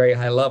it to a very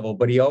high level.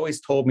 But he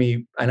always told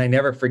me, and I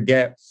never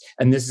forget,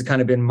 and this has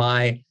kind of been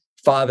my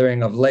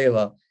fathering of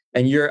Layla.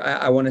 And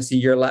I want to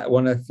see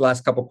one of the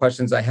last couple of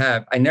questions I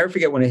have. I never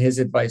forget one of his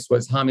advice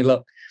was, Hami,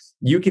 look,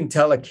 you can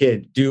tell a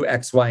kid, do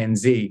X, Y, and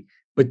Z,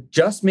 but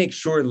just make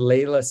sure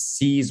Layla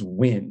sees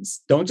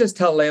wins. Don't just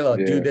tell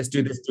Layla, do this,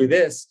 do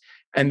this,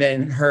 and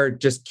then her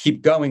just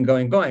keep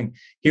going.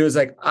 He was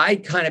like, I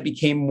kind of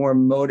became more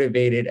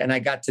motivated and I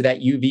got to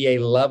that UVA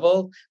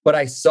level, but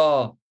I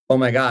saw, oh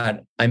my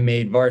God, I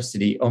made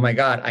varsity. Oh my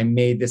God, I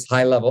made this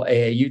high level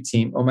AAU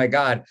team. Oh my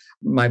God,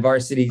 my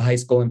varsity high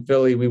school in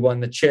Philly, we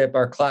won the chip,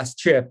 our class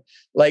chip.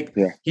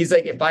 He's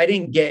like, if I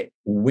didn't get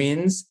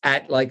wins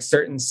at like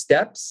certain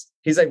steps,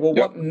 he's like, well,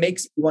 what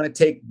makes you want to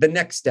take the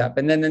next step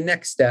and then the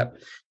next step?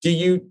 Do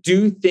you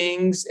do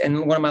things?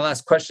 And one of my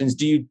last questions,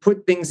 do you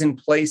put things in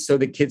place so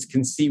the kids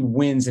can see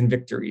wins and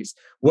victories?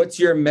 What's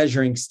your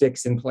measuring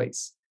sticks in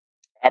place?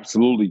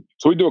 Absolutely.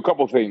 So we do a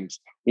couple of things.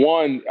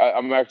 One,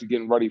 I'm actually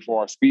getting ready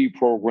for our speed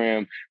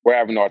program. We're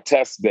having our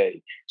test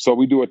day. So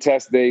we do a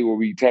test day where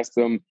we test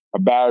them, a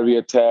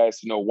battery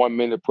test, 1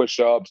 minute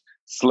push-ups,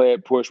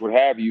 sled push, what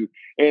have you.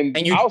 And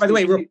you, by the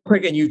way, real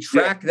quick, and you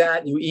track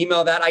that, you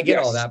email that. I get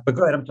all that, but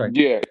go ahead. I'm sorry.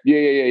 Yeah.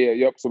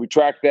 Yep. So we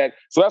track that.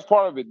 So that's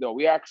part of it, though.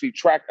 We actually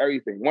track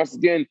everything. Once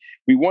again,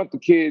 we want the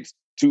kids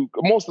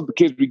most of the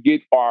kids we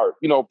get are,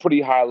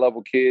 pretty high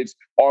level kids,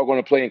 are going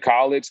to play in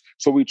college.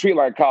 So we treat it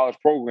like a college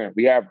program.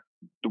 We have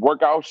the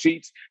workout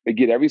sheets they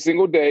get every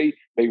single day.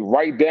 They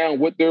write down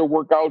what their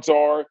workouts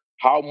are,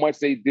 how much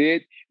they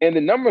did, and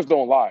the numbers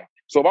don't lie.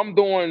 So if I'm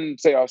doing,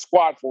 say, a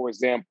squat, for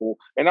example,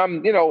 and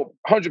I'm,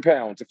 100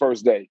 pounds the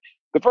first day,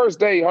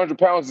 100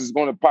 pounds is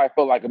going to probably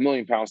feel like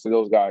 1,000,000 pounds to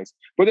those guys.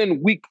 But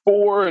then week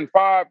 4 and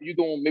 5, you're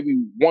doing maybe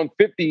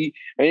 150,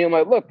 and you're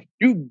like, look,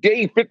 you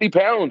gained 50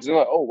 pounds. And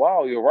they're like, oh,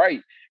 wow, you're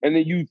right. And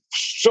then you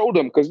show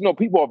them, because,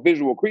 people are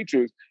visual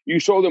creatures. You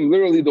show them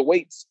literally the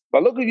weights.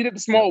 But look, you did the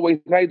small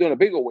weights, now you're doing the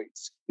bigger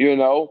weights,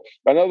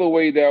 Another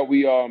way that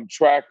we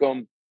track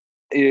them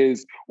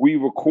is we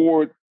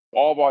record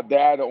all of our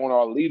data on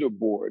our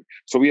leaderboard.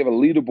 So we have a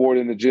leaderboard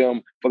in the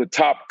gym for the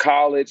top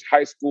college,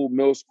 high school,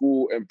 middle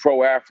school, and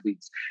pro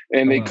athletes.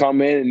 And they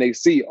come in and they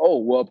see, oh,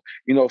 well,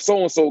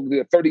 so-and-so did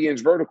a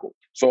 30-inch vertical.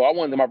 So I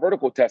wanted my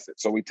vertical tested.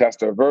 So we test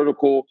their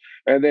vertical.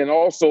 And then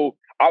also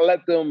I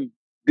let them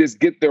just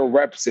get their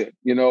reps in.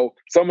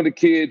 Some of the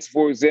kids,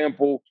 for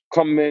example,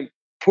 come in,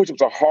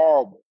 push-ups are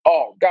horrible.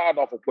 Oh,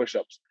 God-awful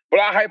push-ups. But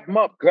I hype them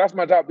up because that's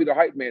my job to be the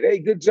hype man. Hey,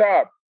 good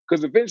job.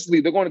 Because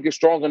eventually they're going to get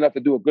strong enough to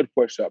do a good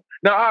push-up.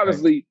 Now,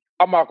 obviously,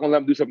 I'm not going to let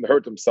them do something to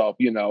hurt themselves,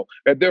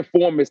 If their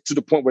form is to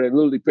the point where they're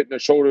literally putting their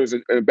shoulders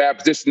in a bad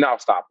position, I'll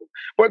stop them.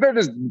 But if they're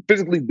just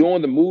physically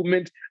doing the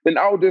movement, then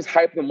I'll just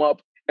hype them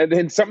up. And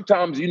then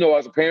sometimes,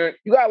 as a parent,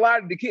 you got to lie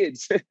to the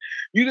kids.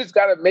 You just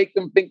got to make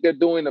them think they're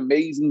doing an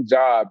amazing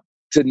job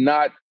to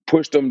not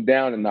push them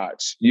down a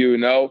notch,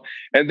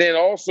 And then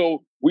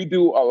also, we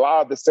do a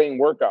lot of the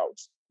same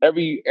workouts.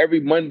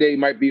 Every Monday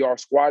might be our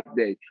squat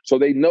day. So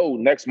they know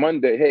next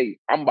Monday, hey,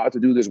 I'm about to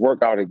do this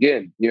workout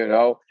again, and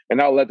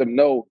I'll let them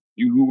know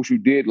what you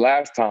did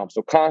last time.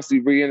 So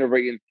constantly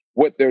reiterating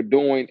what they're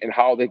doing and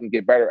how they can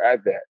get better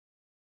at that.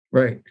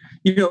 Right.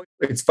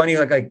 It's funny,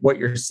 like what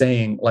you're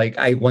saying, like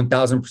I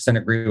 1000%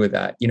 agree with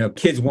that.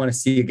 Kids want to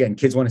see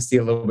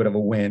a little bit of a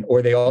win,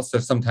 or they also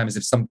sometimes,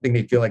 if something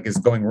they feel like is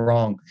going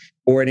wrong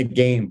or in a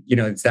game,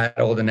 it's that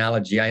old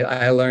analogy.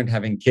 I learned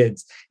having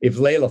kids, if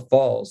Layla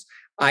falls,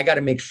 I got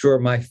to make sure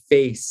my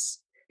face,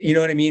 you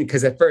know what I mean?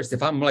 Because at first,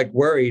 if I'm like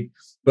worried,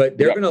 but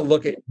they're going to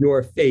look at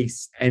your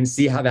face and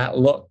see how that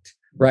looked,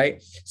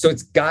 right? So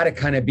it's got to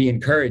kind of be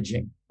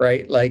encouraging,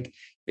 right? Like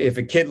if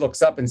a kid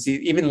looks up and sees,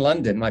 even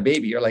London, my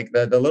baby, or like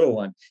the little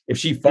one, if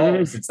she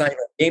falls, it's not even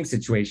a game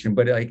situation,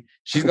 but like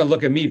she's going to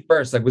look at me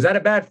first, like, was that a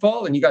bad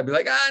fall? And you got to be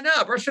like,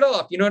 no, brush it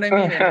off. You know what I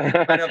mean?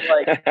 And kind of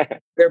like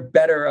they're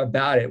better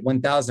about it,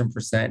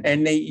 1000%.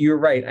 And you're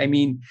right. I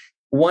mean,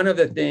 one of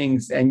the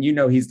things, and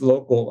he's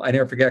local. I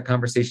never forget a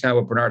conversation I had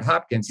with Bernard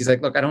Hopkins. He's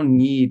like, look,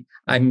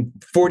 I'm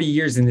 40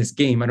 years in this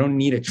game. I don't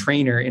need a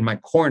trainer in my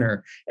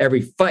corner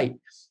every fight.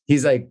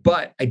 He's like,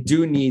 but I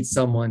do need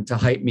someone to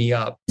hype me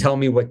up, tell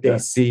me what they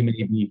see,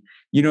 maybe.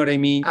 You know what I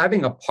mean?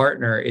 Having a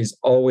partner is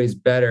always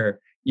better,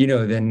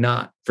 than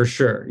not, for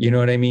sure. You know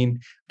what I mean?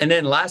 And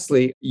then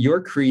lastly,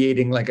 you're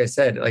creating, like I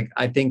said, like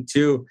I think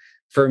too,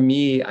 for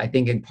me, I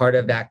think in part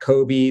of that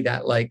Kobe,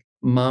 that like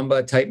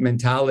Mamba type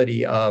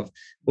mentality of,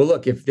 well,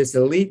 look, if this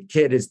elite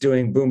kid is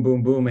doing boom,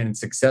 boom, boom and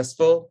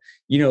successful,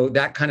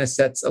 that kind of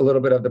sets a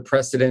little bit of the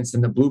precedence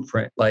and the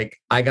blueprint. Like,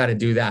 I got to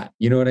do that.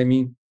 You know what I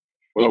mean?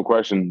 Well, no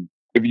question.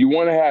 If you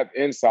want to have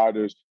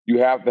insiders, you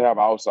have to have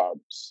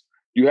outsiders.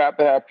 You have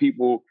to have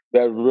people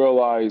that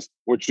realize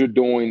what you're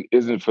doing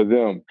isn't for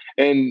them.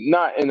 And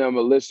not in a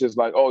malicious,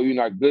 like, oh, you're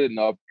not good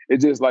enough.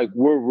 It's just like,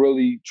 we're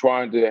really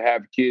trying to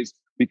have kids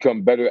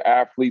become better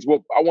athletes.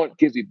 Well, I want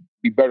kids to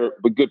be better,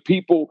 but good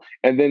people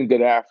and then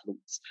good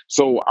athletes.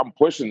 So I'm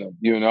pushing them,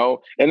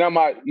 and I'm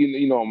not,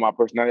 my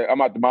personality, I'm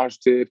not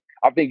demonstrative.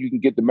 I think you can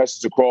get the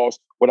message across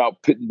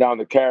without putting down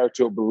the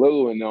character or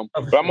belittling them,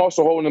 but I'm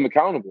also holding them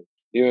accountable,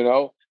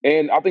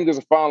 and I think there's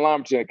a fine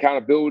line between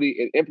accountability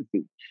and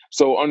empathy.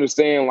 So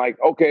understand, like,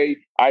 okay,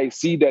 I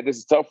see that this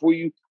is tough for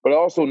you, but I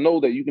also know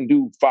that you can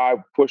do 5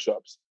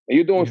 push-ups and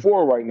you're doing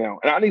 4 right now.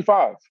 And I need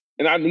 5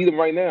 and I need them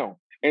right now,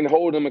 and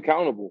hold them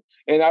accountable.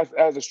 And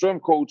as a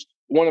strength coach,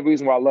 one of the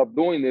reasons why I love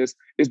doing this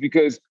is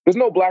because there's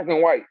no black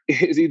and white.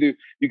 It's either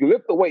you can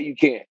lift the weight you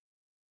can't,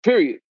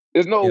 period.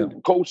 There's no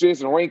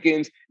coaches and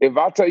rankings. If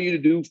I tell you to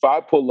do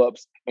 5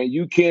 pull-ups and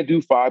you can't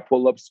do 5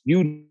 pull-ups,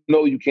 you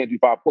know you can't do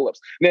 5 pull-ups.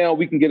 Now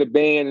we can get a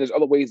band and there's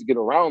other ways to get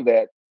around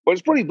that, but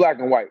it's pretty black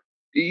and white.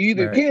 You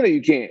either can or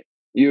you can't,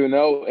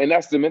 and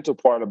that's the mental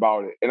part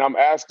about it. And I'm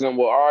asking them,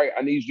 well, all right,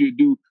 I need you to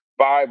do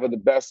 5 of the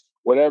best,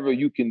 whatever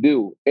you can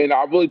do. And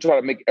I really try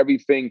to make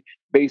everything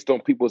based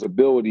on people's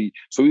ability.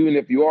 So even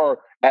if you are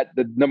at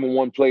the number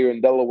 1 player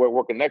in Delaware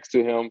working next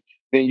to him,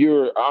 then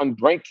you're an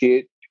unranked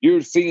kid.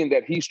 You're seeing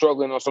that he's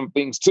struggling on some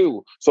things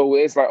too. So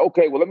it's like,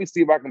 okay, well, let me see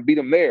if I can beat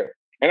him there.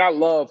 And I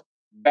love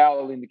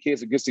battling the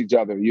kids against each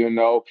other,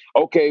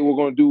 Okay, we're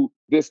going to do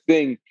this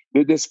thing,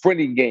 this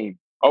sprinting game.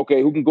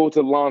 Okay, who can go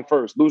to the line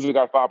first? Loser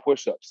got 5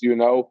 push-ups,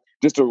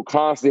 just to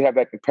constantly have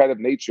that competitive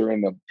nature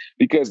in them.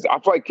 Because I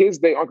feel like kids,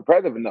 they aren't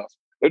competitive enough.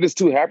 They're just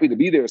too happy to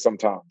be there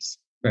sometimes.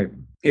 Right.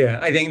 Yeah,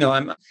 I think,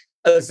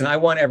 listen, I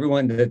want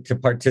everyone to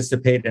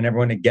participate and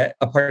everyone to get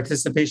a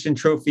participation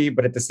trophy.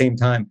 But at the same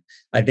time,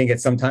 I think at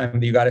some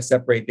time you got to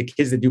separate the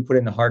kids that do put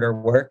in the harder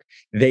work.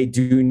 They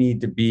do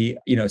need to be,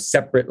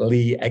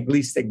 separately at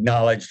least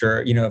acknowledged,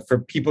 or, for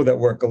people that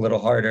work a little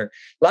harder.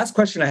 Last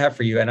question I have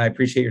for you, and I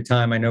appreciate your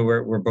time. I know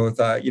we're both,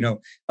 I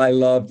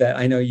love that.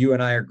 I know you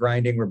and I are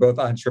grinding. We're both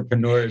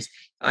entrepreneurs.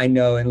 I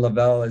know, and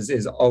Lovell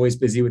is always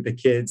busy with the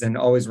kids and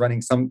always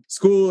running some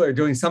school or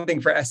doing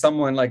something for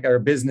someone like our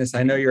business.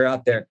 I know you're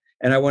out there.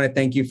 And I want to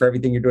thank you for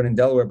everything you're doing in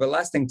Delaware. But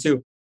last thing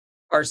too,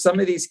 are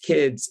some of these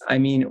kids,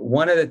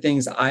 one of the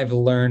things I've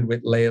learned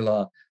with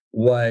Layla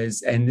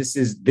was, and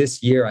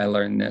this year I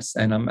learned this,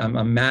 and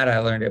I'm mad I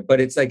learned it,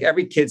 but it's like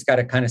every kid's got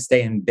to kind of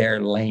stay in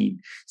their lane.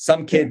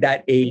 Some kid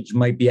that age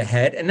might be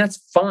ahead, and that's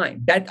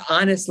fine. That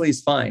honestly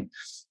is fine.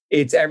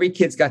 It's every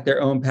kid's got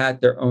their own path,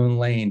 their own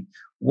lane.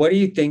 What do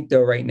you think,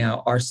 though, right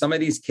now? Are some of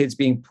these kids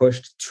being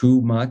pushed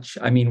too much?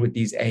 With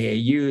these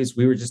AAUs,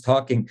 we were just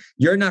talking,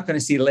 you're not going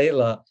to see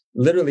Layla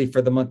literally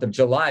for the month of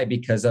July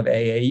because of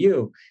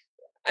AAU.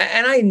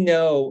 And I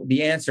know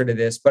the answer to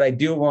this, but I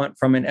do want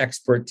from an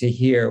expert to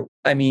hear.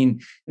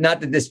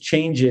 Not that this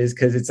changes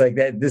because it's like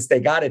that, they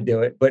got to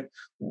do it. But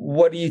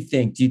what do you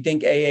think? Do you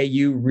think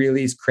AAU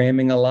really is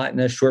cramming a lot in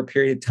a short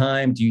period of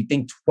time? Do you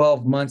think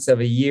 12 months of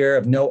a year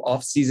of no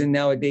off season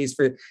nowadays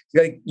for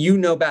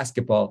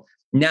basketball?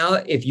 Now,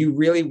 if you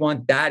really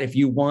want that, if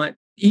you want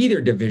either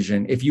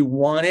division, if you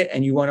want it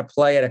and you want to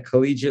play at a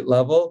collegiate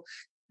level,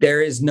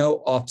 there is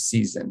no off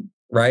season,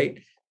 right?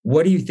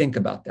 What do you think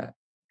about that?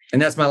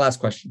 And that's my last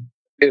question.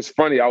 It's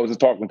funny. I was just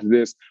talking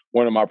to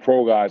one of my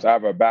pro guys. I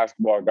have a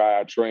basketball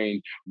guy I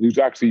train who's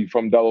actually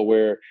from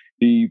Delaware.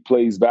 He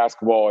plays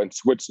basketball in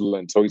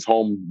Switzerland. So he's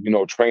home,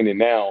 training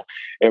now.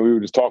 And we were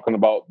just talking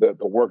about the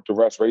work to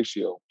rest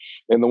ratio.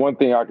 And the one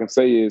thing I can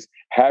say is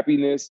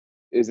happiness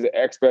is the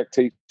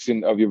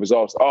expectation of your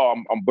results. Oh,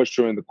 I'm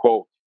butchering the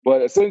quote.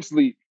 But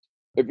essentially,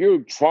 if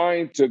you're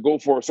trying to go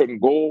for a certain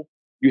goal,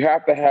 you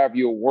have to have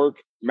your work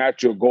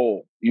match your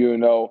goal,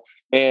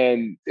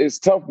 And it's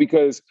tough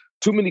because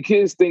too many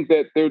kids think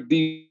that they're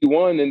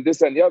D1 and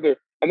this and the other,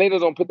 and they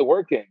just don't put the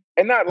work in.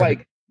 And not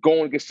like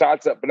going to get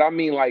shots up, but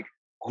like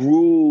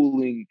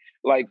grueling,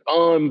 like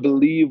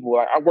unbelievable.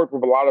 I work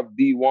with a lot of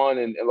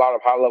D1 and a lot of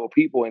high-level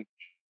people, and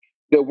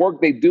the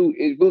work they do,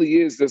 it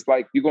really is just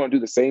like you're going to do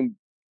the same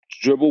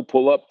dribble,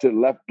 pull up to the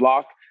left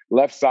block,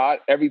 left side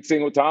every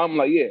single time. I'm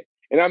like, yeah.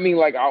 And I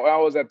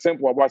was at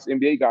Temple, I watched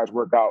NBA guys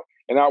work out,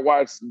 and I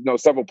watched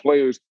several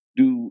players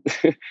do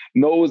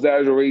no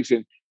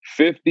exaggeration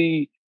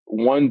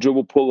 51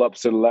 dribble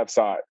pull-ups to the left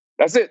side.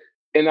 That's it.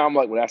 And I'm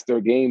like, well, that's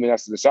their game and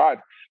that's the shot.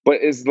 But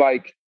it's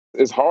like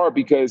It's hard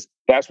because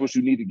that's what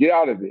you need to get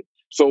out of it.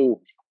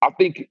 So I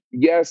think,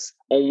 yes,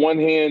 on one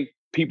hand,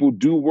 people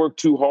do work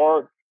too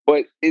hard,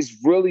 but it's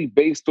really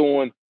based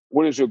on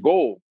what is your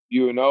goal,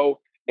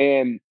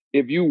 And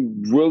if you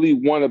really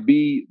want to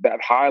be that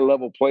high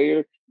level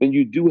player, then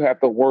you do have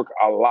to work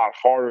a lot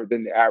harder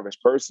than the average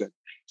person.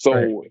 So,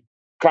 Right.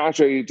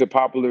 contrary to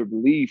popular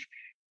belief,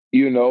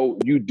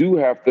 you do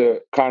have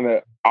to kind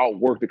of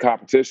outwork the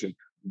competition.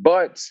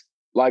 But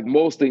like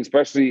most things,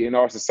 especially in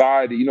our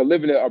society,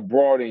 living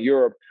abroad in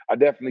Europe, I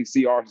definitely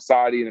see our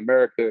society in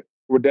America,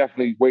 we're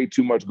definitely way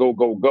too much go,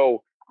 go,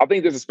 go. I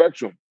think there's a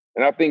spectrum.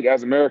 And I think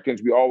as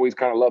Americans, we always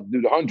kind of love to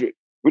do the 100.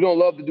 We don't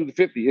love to do the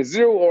 50. It's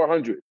 0 or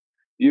 100,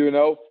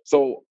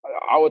 So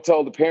I would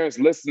tell the parents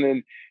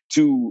listening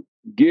to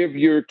give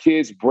your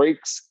kids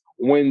breaks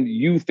when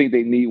you think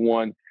they need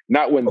one,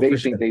 not when Oh, they for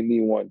think sure. they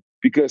need one.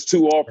 Because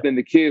too often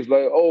the kids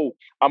like, oh,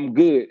 I'm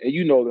good. And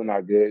they're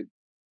not good.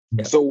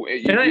 Yeah. So,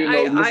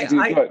 And listen to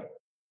your gut.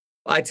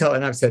 I tell,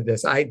 and I've said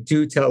this, I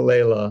do tell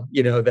Layla,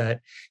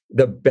 that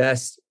the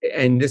best,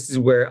 and this is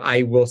where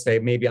I will say,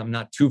 maybe I'm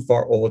not too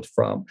far old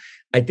from.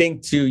 I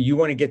think too, you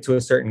want to get to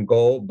a certain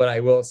goal, but I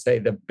will say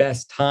the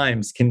best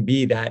times can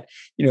be that,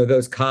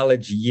 those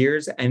college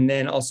years, and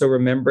then also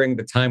remembering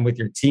the time with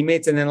your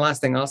teammates. And then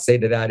last thing I'll say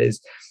to that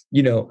is,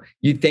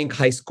 you think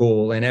high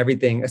school and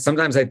everything.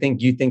 Sometimes I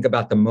think you think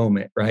about the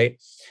moment, right?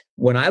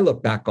 When I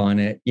look back on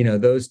it,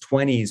 those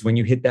 20s, when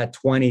you hit that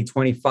 20,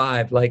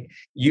 25, like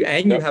you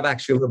Yep. have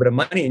actually a little bit of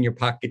money in your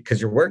pocket because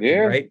you're working,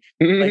 Yeah. right?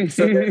 Like,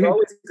 so there's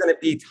always going to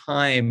be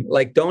time.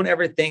 Like, don't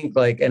ever think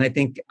like, and I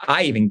think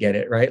I even get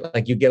it, right?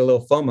 Like you get a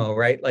little FOMO,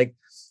 right? Like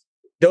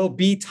there'll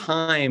be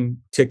time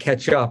to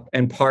catch up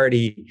and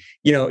party.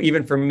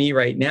 Even for me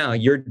right now,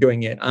 you're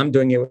doing it. I'm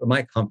doing it with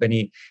my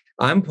company.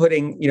 I'm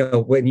putting,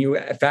 when you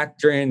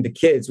factor in the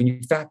kids, when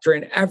you factor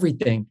in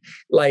everything,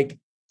 like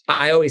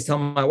I always tell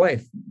my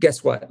wife,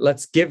 guess what?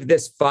 Let's give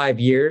this 5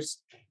 years.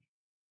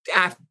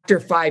 After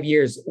 5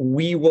 years,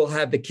 we will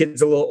have the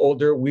kids a little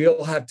older.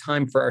 We'll have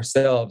time for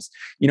ourselves.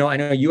 I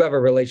know you have a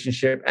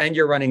relationship and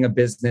you're running a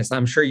business.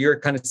 I'm sure you're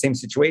kind of the same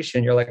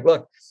situation. You're like,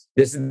 look,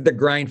 this is the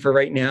grind for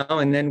right now.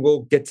 And then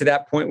we'll get to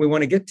that point we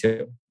want to get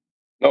to.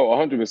 No,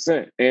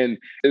 100%. And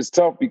it's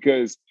tough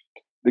because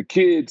the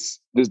kids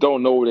just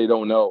don't know what they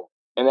don't know.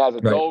 And as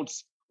Right.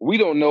 adults, we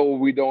don't know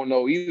what we don't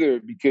know either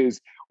because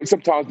we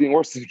sometimes being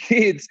worse than the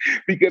kids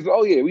because,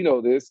 oh, yeah, we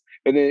know this.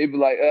 And then it'd be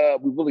like,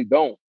 we really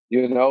don't.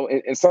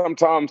 And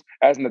sometimes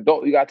as an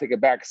adult, you got to take a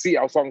back seat.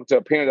 I was talking to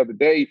a parent the other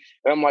day,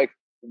 and I'm like,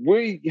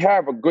 we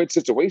have a good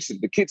situation.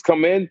 The kids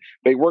come in,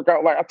 they work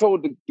out. Like I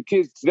told the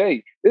kids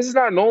today, this is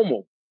not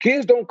normal.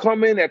 Kids don't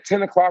come in at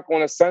 10 o'clock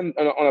on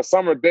a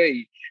summer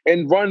day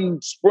and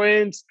run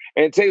sprints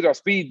and today's our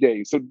speed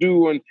day. So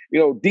doing,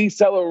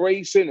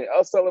 deceleration and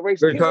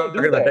acceleration. We're Kids don't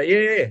talking do about that. that.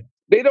 Yeah.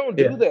 They don't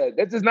Yeah. do that.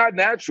 That's just not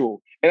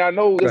natural. And I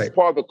know this is Right.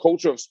 part of the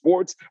culture of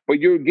sports, but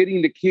you're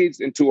getting the kids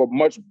into a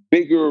much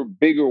bigger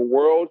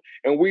world.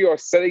 And we are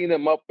setting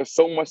them up for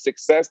so much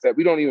success that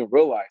we don't even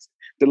realize.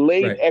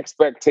 Delayed Right.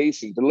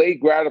 expectation, delayed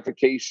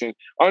gratification,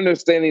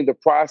 understanding the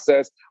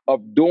process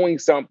of doing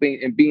something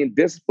and being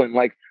disciplined.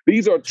 Like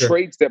these are Sure.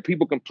 traits that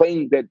people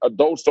complain that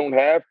adults don't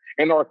have,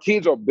 and our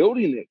kids are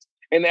building it.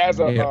 And as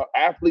an Yeah.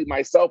 athlete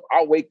myself,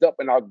 I'll wake up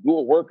and I'll do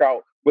a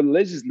workout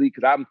religiously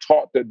because I'm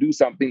taught to do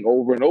something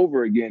over and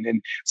over again.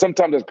 And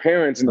sometimes as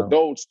parents and Wow.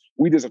 adults,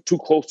 we just are too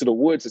close to the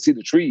woods to see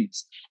the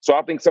trees. So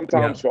I think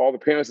sometimes Yeah. for all the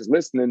parents that's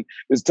listening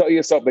is tell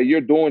yourself that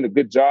you're doing a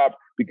good job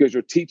because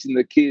you're teaching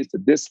the kids the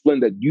discipline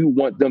that you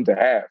want them to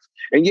have.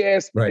 And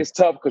yes, Right. it's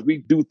tough because we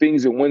do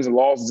things in wins and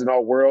losses in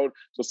our world.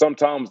 So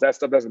sometimes that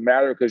stuff doesn't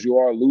matter because you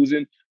are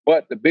losing.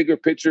 But the bigger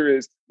picture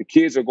is the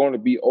kids are going to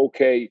be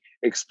okay,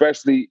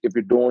 especially if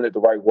you're doing it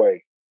the right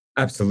way.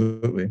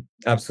 Absolutely.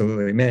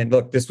 Absolutely. Man,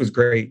 look, this was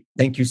great.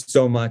 Thank you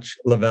so much,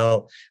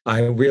 Lovell.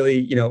 I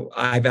really,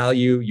 I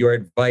value your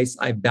advice.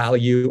 I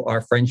value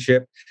our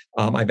friendship.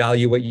 I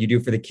value what you do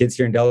for the kids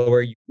here in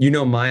Delaware.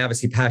 My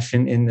obviously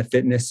passion in the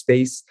fitness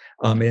space,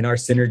 and our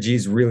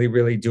synergies really,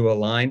 really do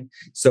align.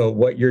 So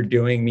what you're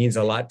doing means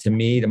a lot to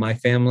me, to my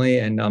family.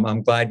 And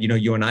I'm glad,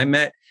 you and I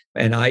met.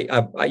 And I,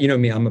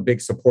 me, I'm a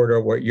big supporter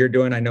of what you're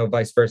doing. I know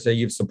vice versa.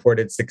 You've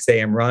supported 6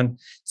 a.m. Run.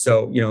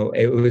 So,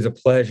 it was a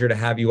pleasure to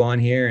have you on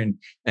here.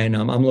 And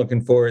I'm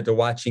looking forward to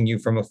watching you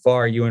from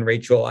afar. You and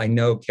Rachel, I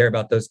know, care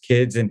about those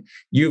kids. And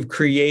you've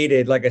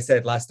created, like I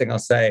said, last thing I'll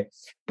say,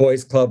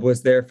 Boys Club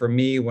was there for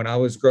me when I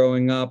was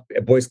growing up.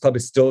 Boys Club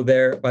is still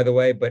there, by the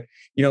way. But,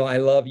 I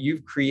love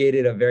you've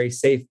created a very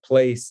safe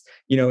place,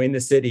 in the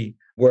city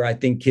where I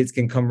think kids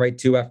can come right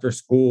to after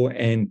school.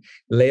 And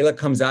Layla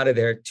comes out of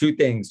there, 2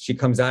 things. She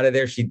comes out of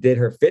there, she did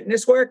her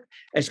fitness work,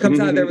 and she comes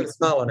out of there with a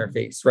smile on her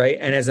face, right?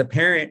 And as a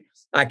parent,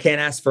 I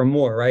can't ask for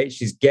more, right?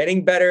 She's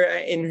getting better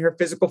in her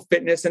physical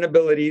fitness and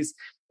abilities,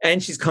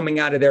 and she's coming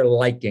out of there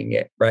liking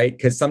it, right?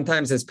 Because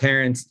sometimes as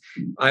parents,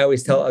 I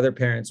always tell other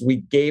parents, we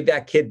gave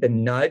that kid the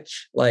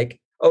nudge, like,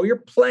 oh, you're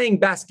playing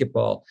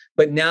basketball.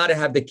 But now to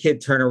have the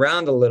kid turn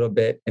around a little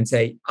bit and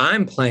say,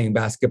 I'm playing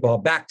basketball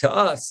back to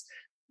us,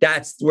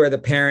 that's where the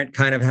parent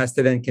kind of has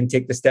to then can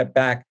take the step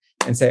back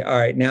and say, all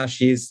right, now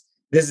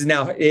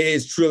it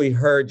is truly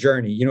her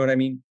journey. You know what I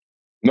mean?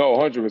 No,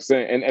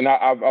 100%. And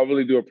I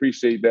really do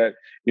appreciate that,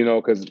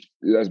 because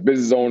as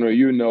business owner,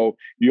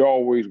 you're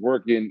always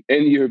working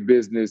in your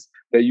business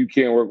that you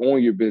can't work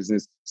on your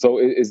business. So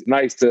it's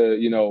nice to,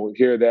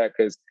 hear that,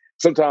 because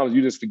sometimes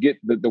you just forget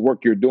the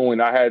work you're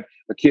doing. I had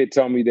a kid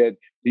tell me that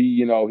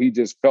he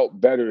just felt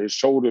better. His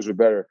shoulders were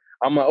better.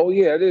 I'm like, oh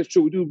yeah, that is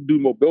true. We do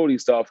mobility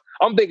stuff.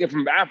 I'm thinking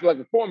from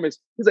athletic performance.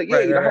 He's like, yeah,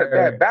 I had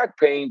bad back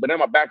pain, but then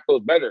my back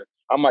feels better.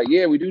 I'm like,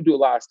 yeah, we do a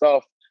lot of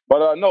stuff.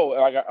 But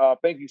no,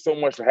 thank you so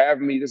much for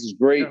having me. This is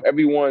great. Yeah.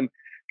 Everyone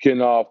can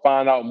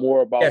find out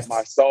more about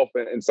myself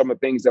and some of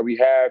the things that we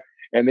have,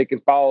 and they can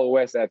follow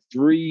us at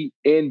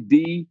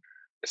 3ND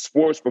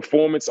Sports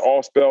Performance,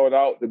 all spelled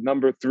out. The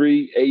number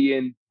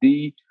 3AND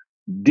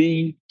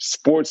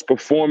Sports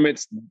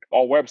Performance.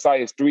 Our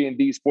website is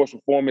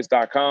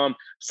 3ndsportsperformance.com.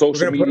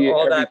 Social media,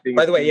 all everything. That.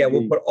 By the way,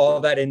 we'll put all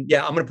that in.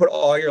 Yeah, I'm going to put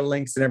all your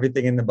links and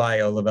everything in the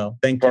bio, Lovell.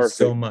 Thank you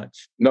so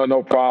much.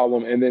 No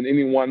problem. And then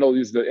anyone, I know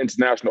this is the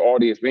international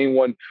audience, but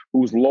anyone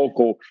who's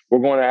local, we're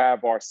going to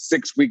have our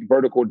 6-week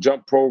vertical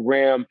jump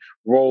program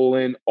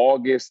rolling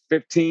August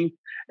 15th.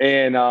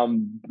 And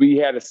we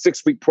had a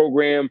 6-week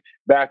program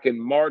back in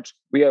March.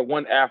 We had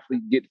one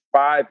athlete get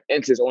 5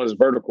 inches on his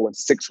vertical in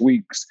 6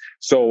 weeks.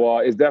 So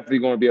it's definitely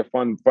going to be a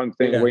fun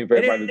thing. Waiting for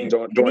everybody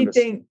to join us.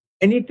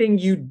 Anything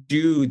you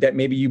do that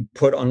maybe you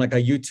put on like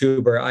a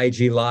YouTube or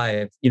IG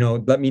live,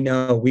 let me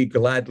know. We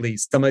gladly,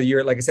 some of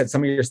your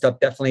stuff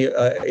definitely,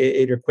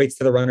 it equates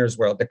to the runner's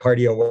world, the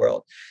cardio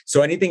world.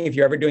 So anything, if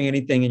you're ever doing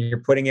anything and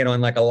you're putting it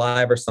on like a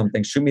live or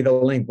something, shoot me the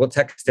link. We'll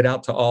text it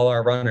out to all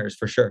our runners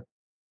for sure.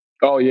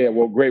 Oh, yeah.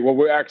 Well, great. Well,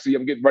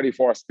 I'm getting ready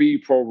for our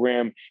speed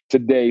program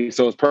today.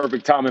 So it's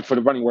perfect timing for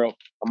the running world.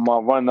 I'm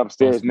running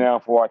upstairs now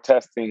for our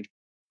testing.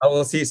 I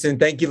will see you soon.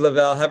 Thank you,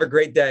 Lovell. Have a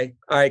great day.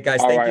 All right,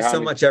 guys. Thank you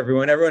so much,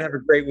 everyone. Everyone have a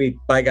great week.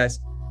 Bye, guys.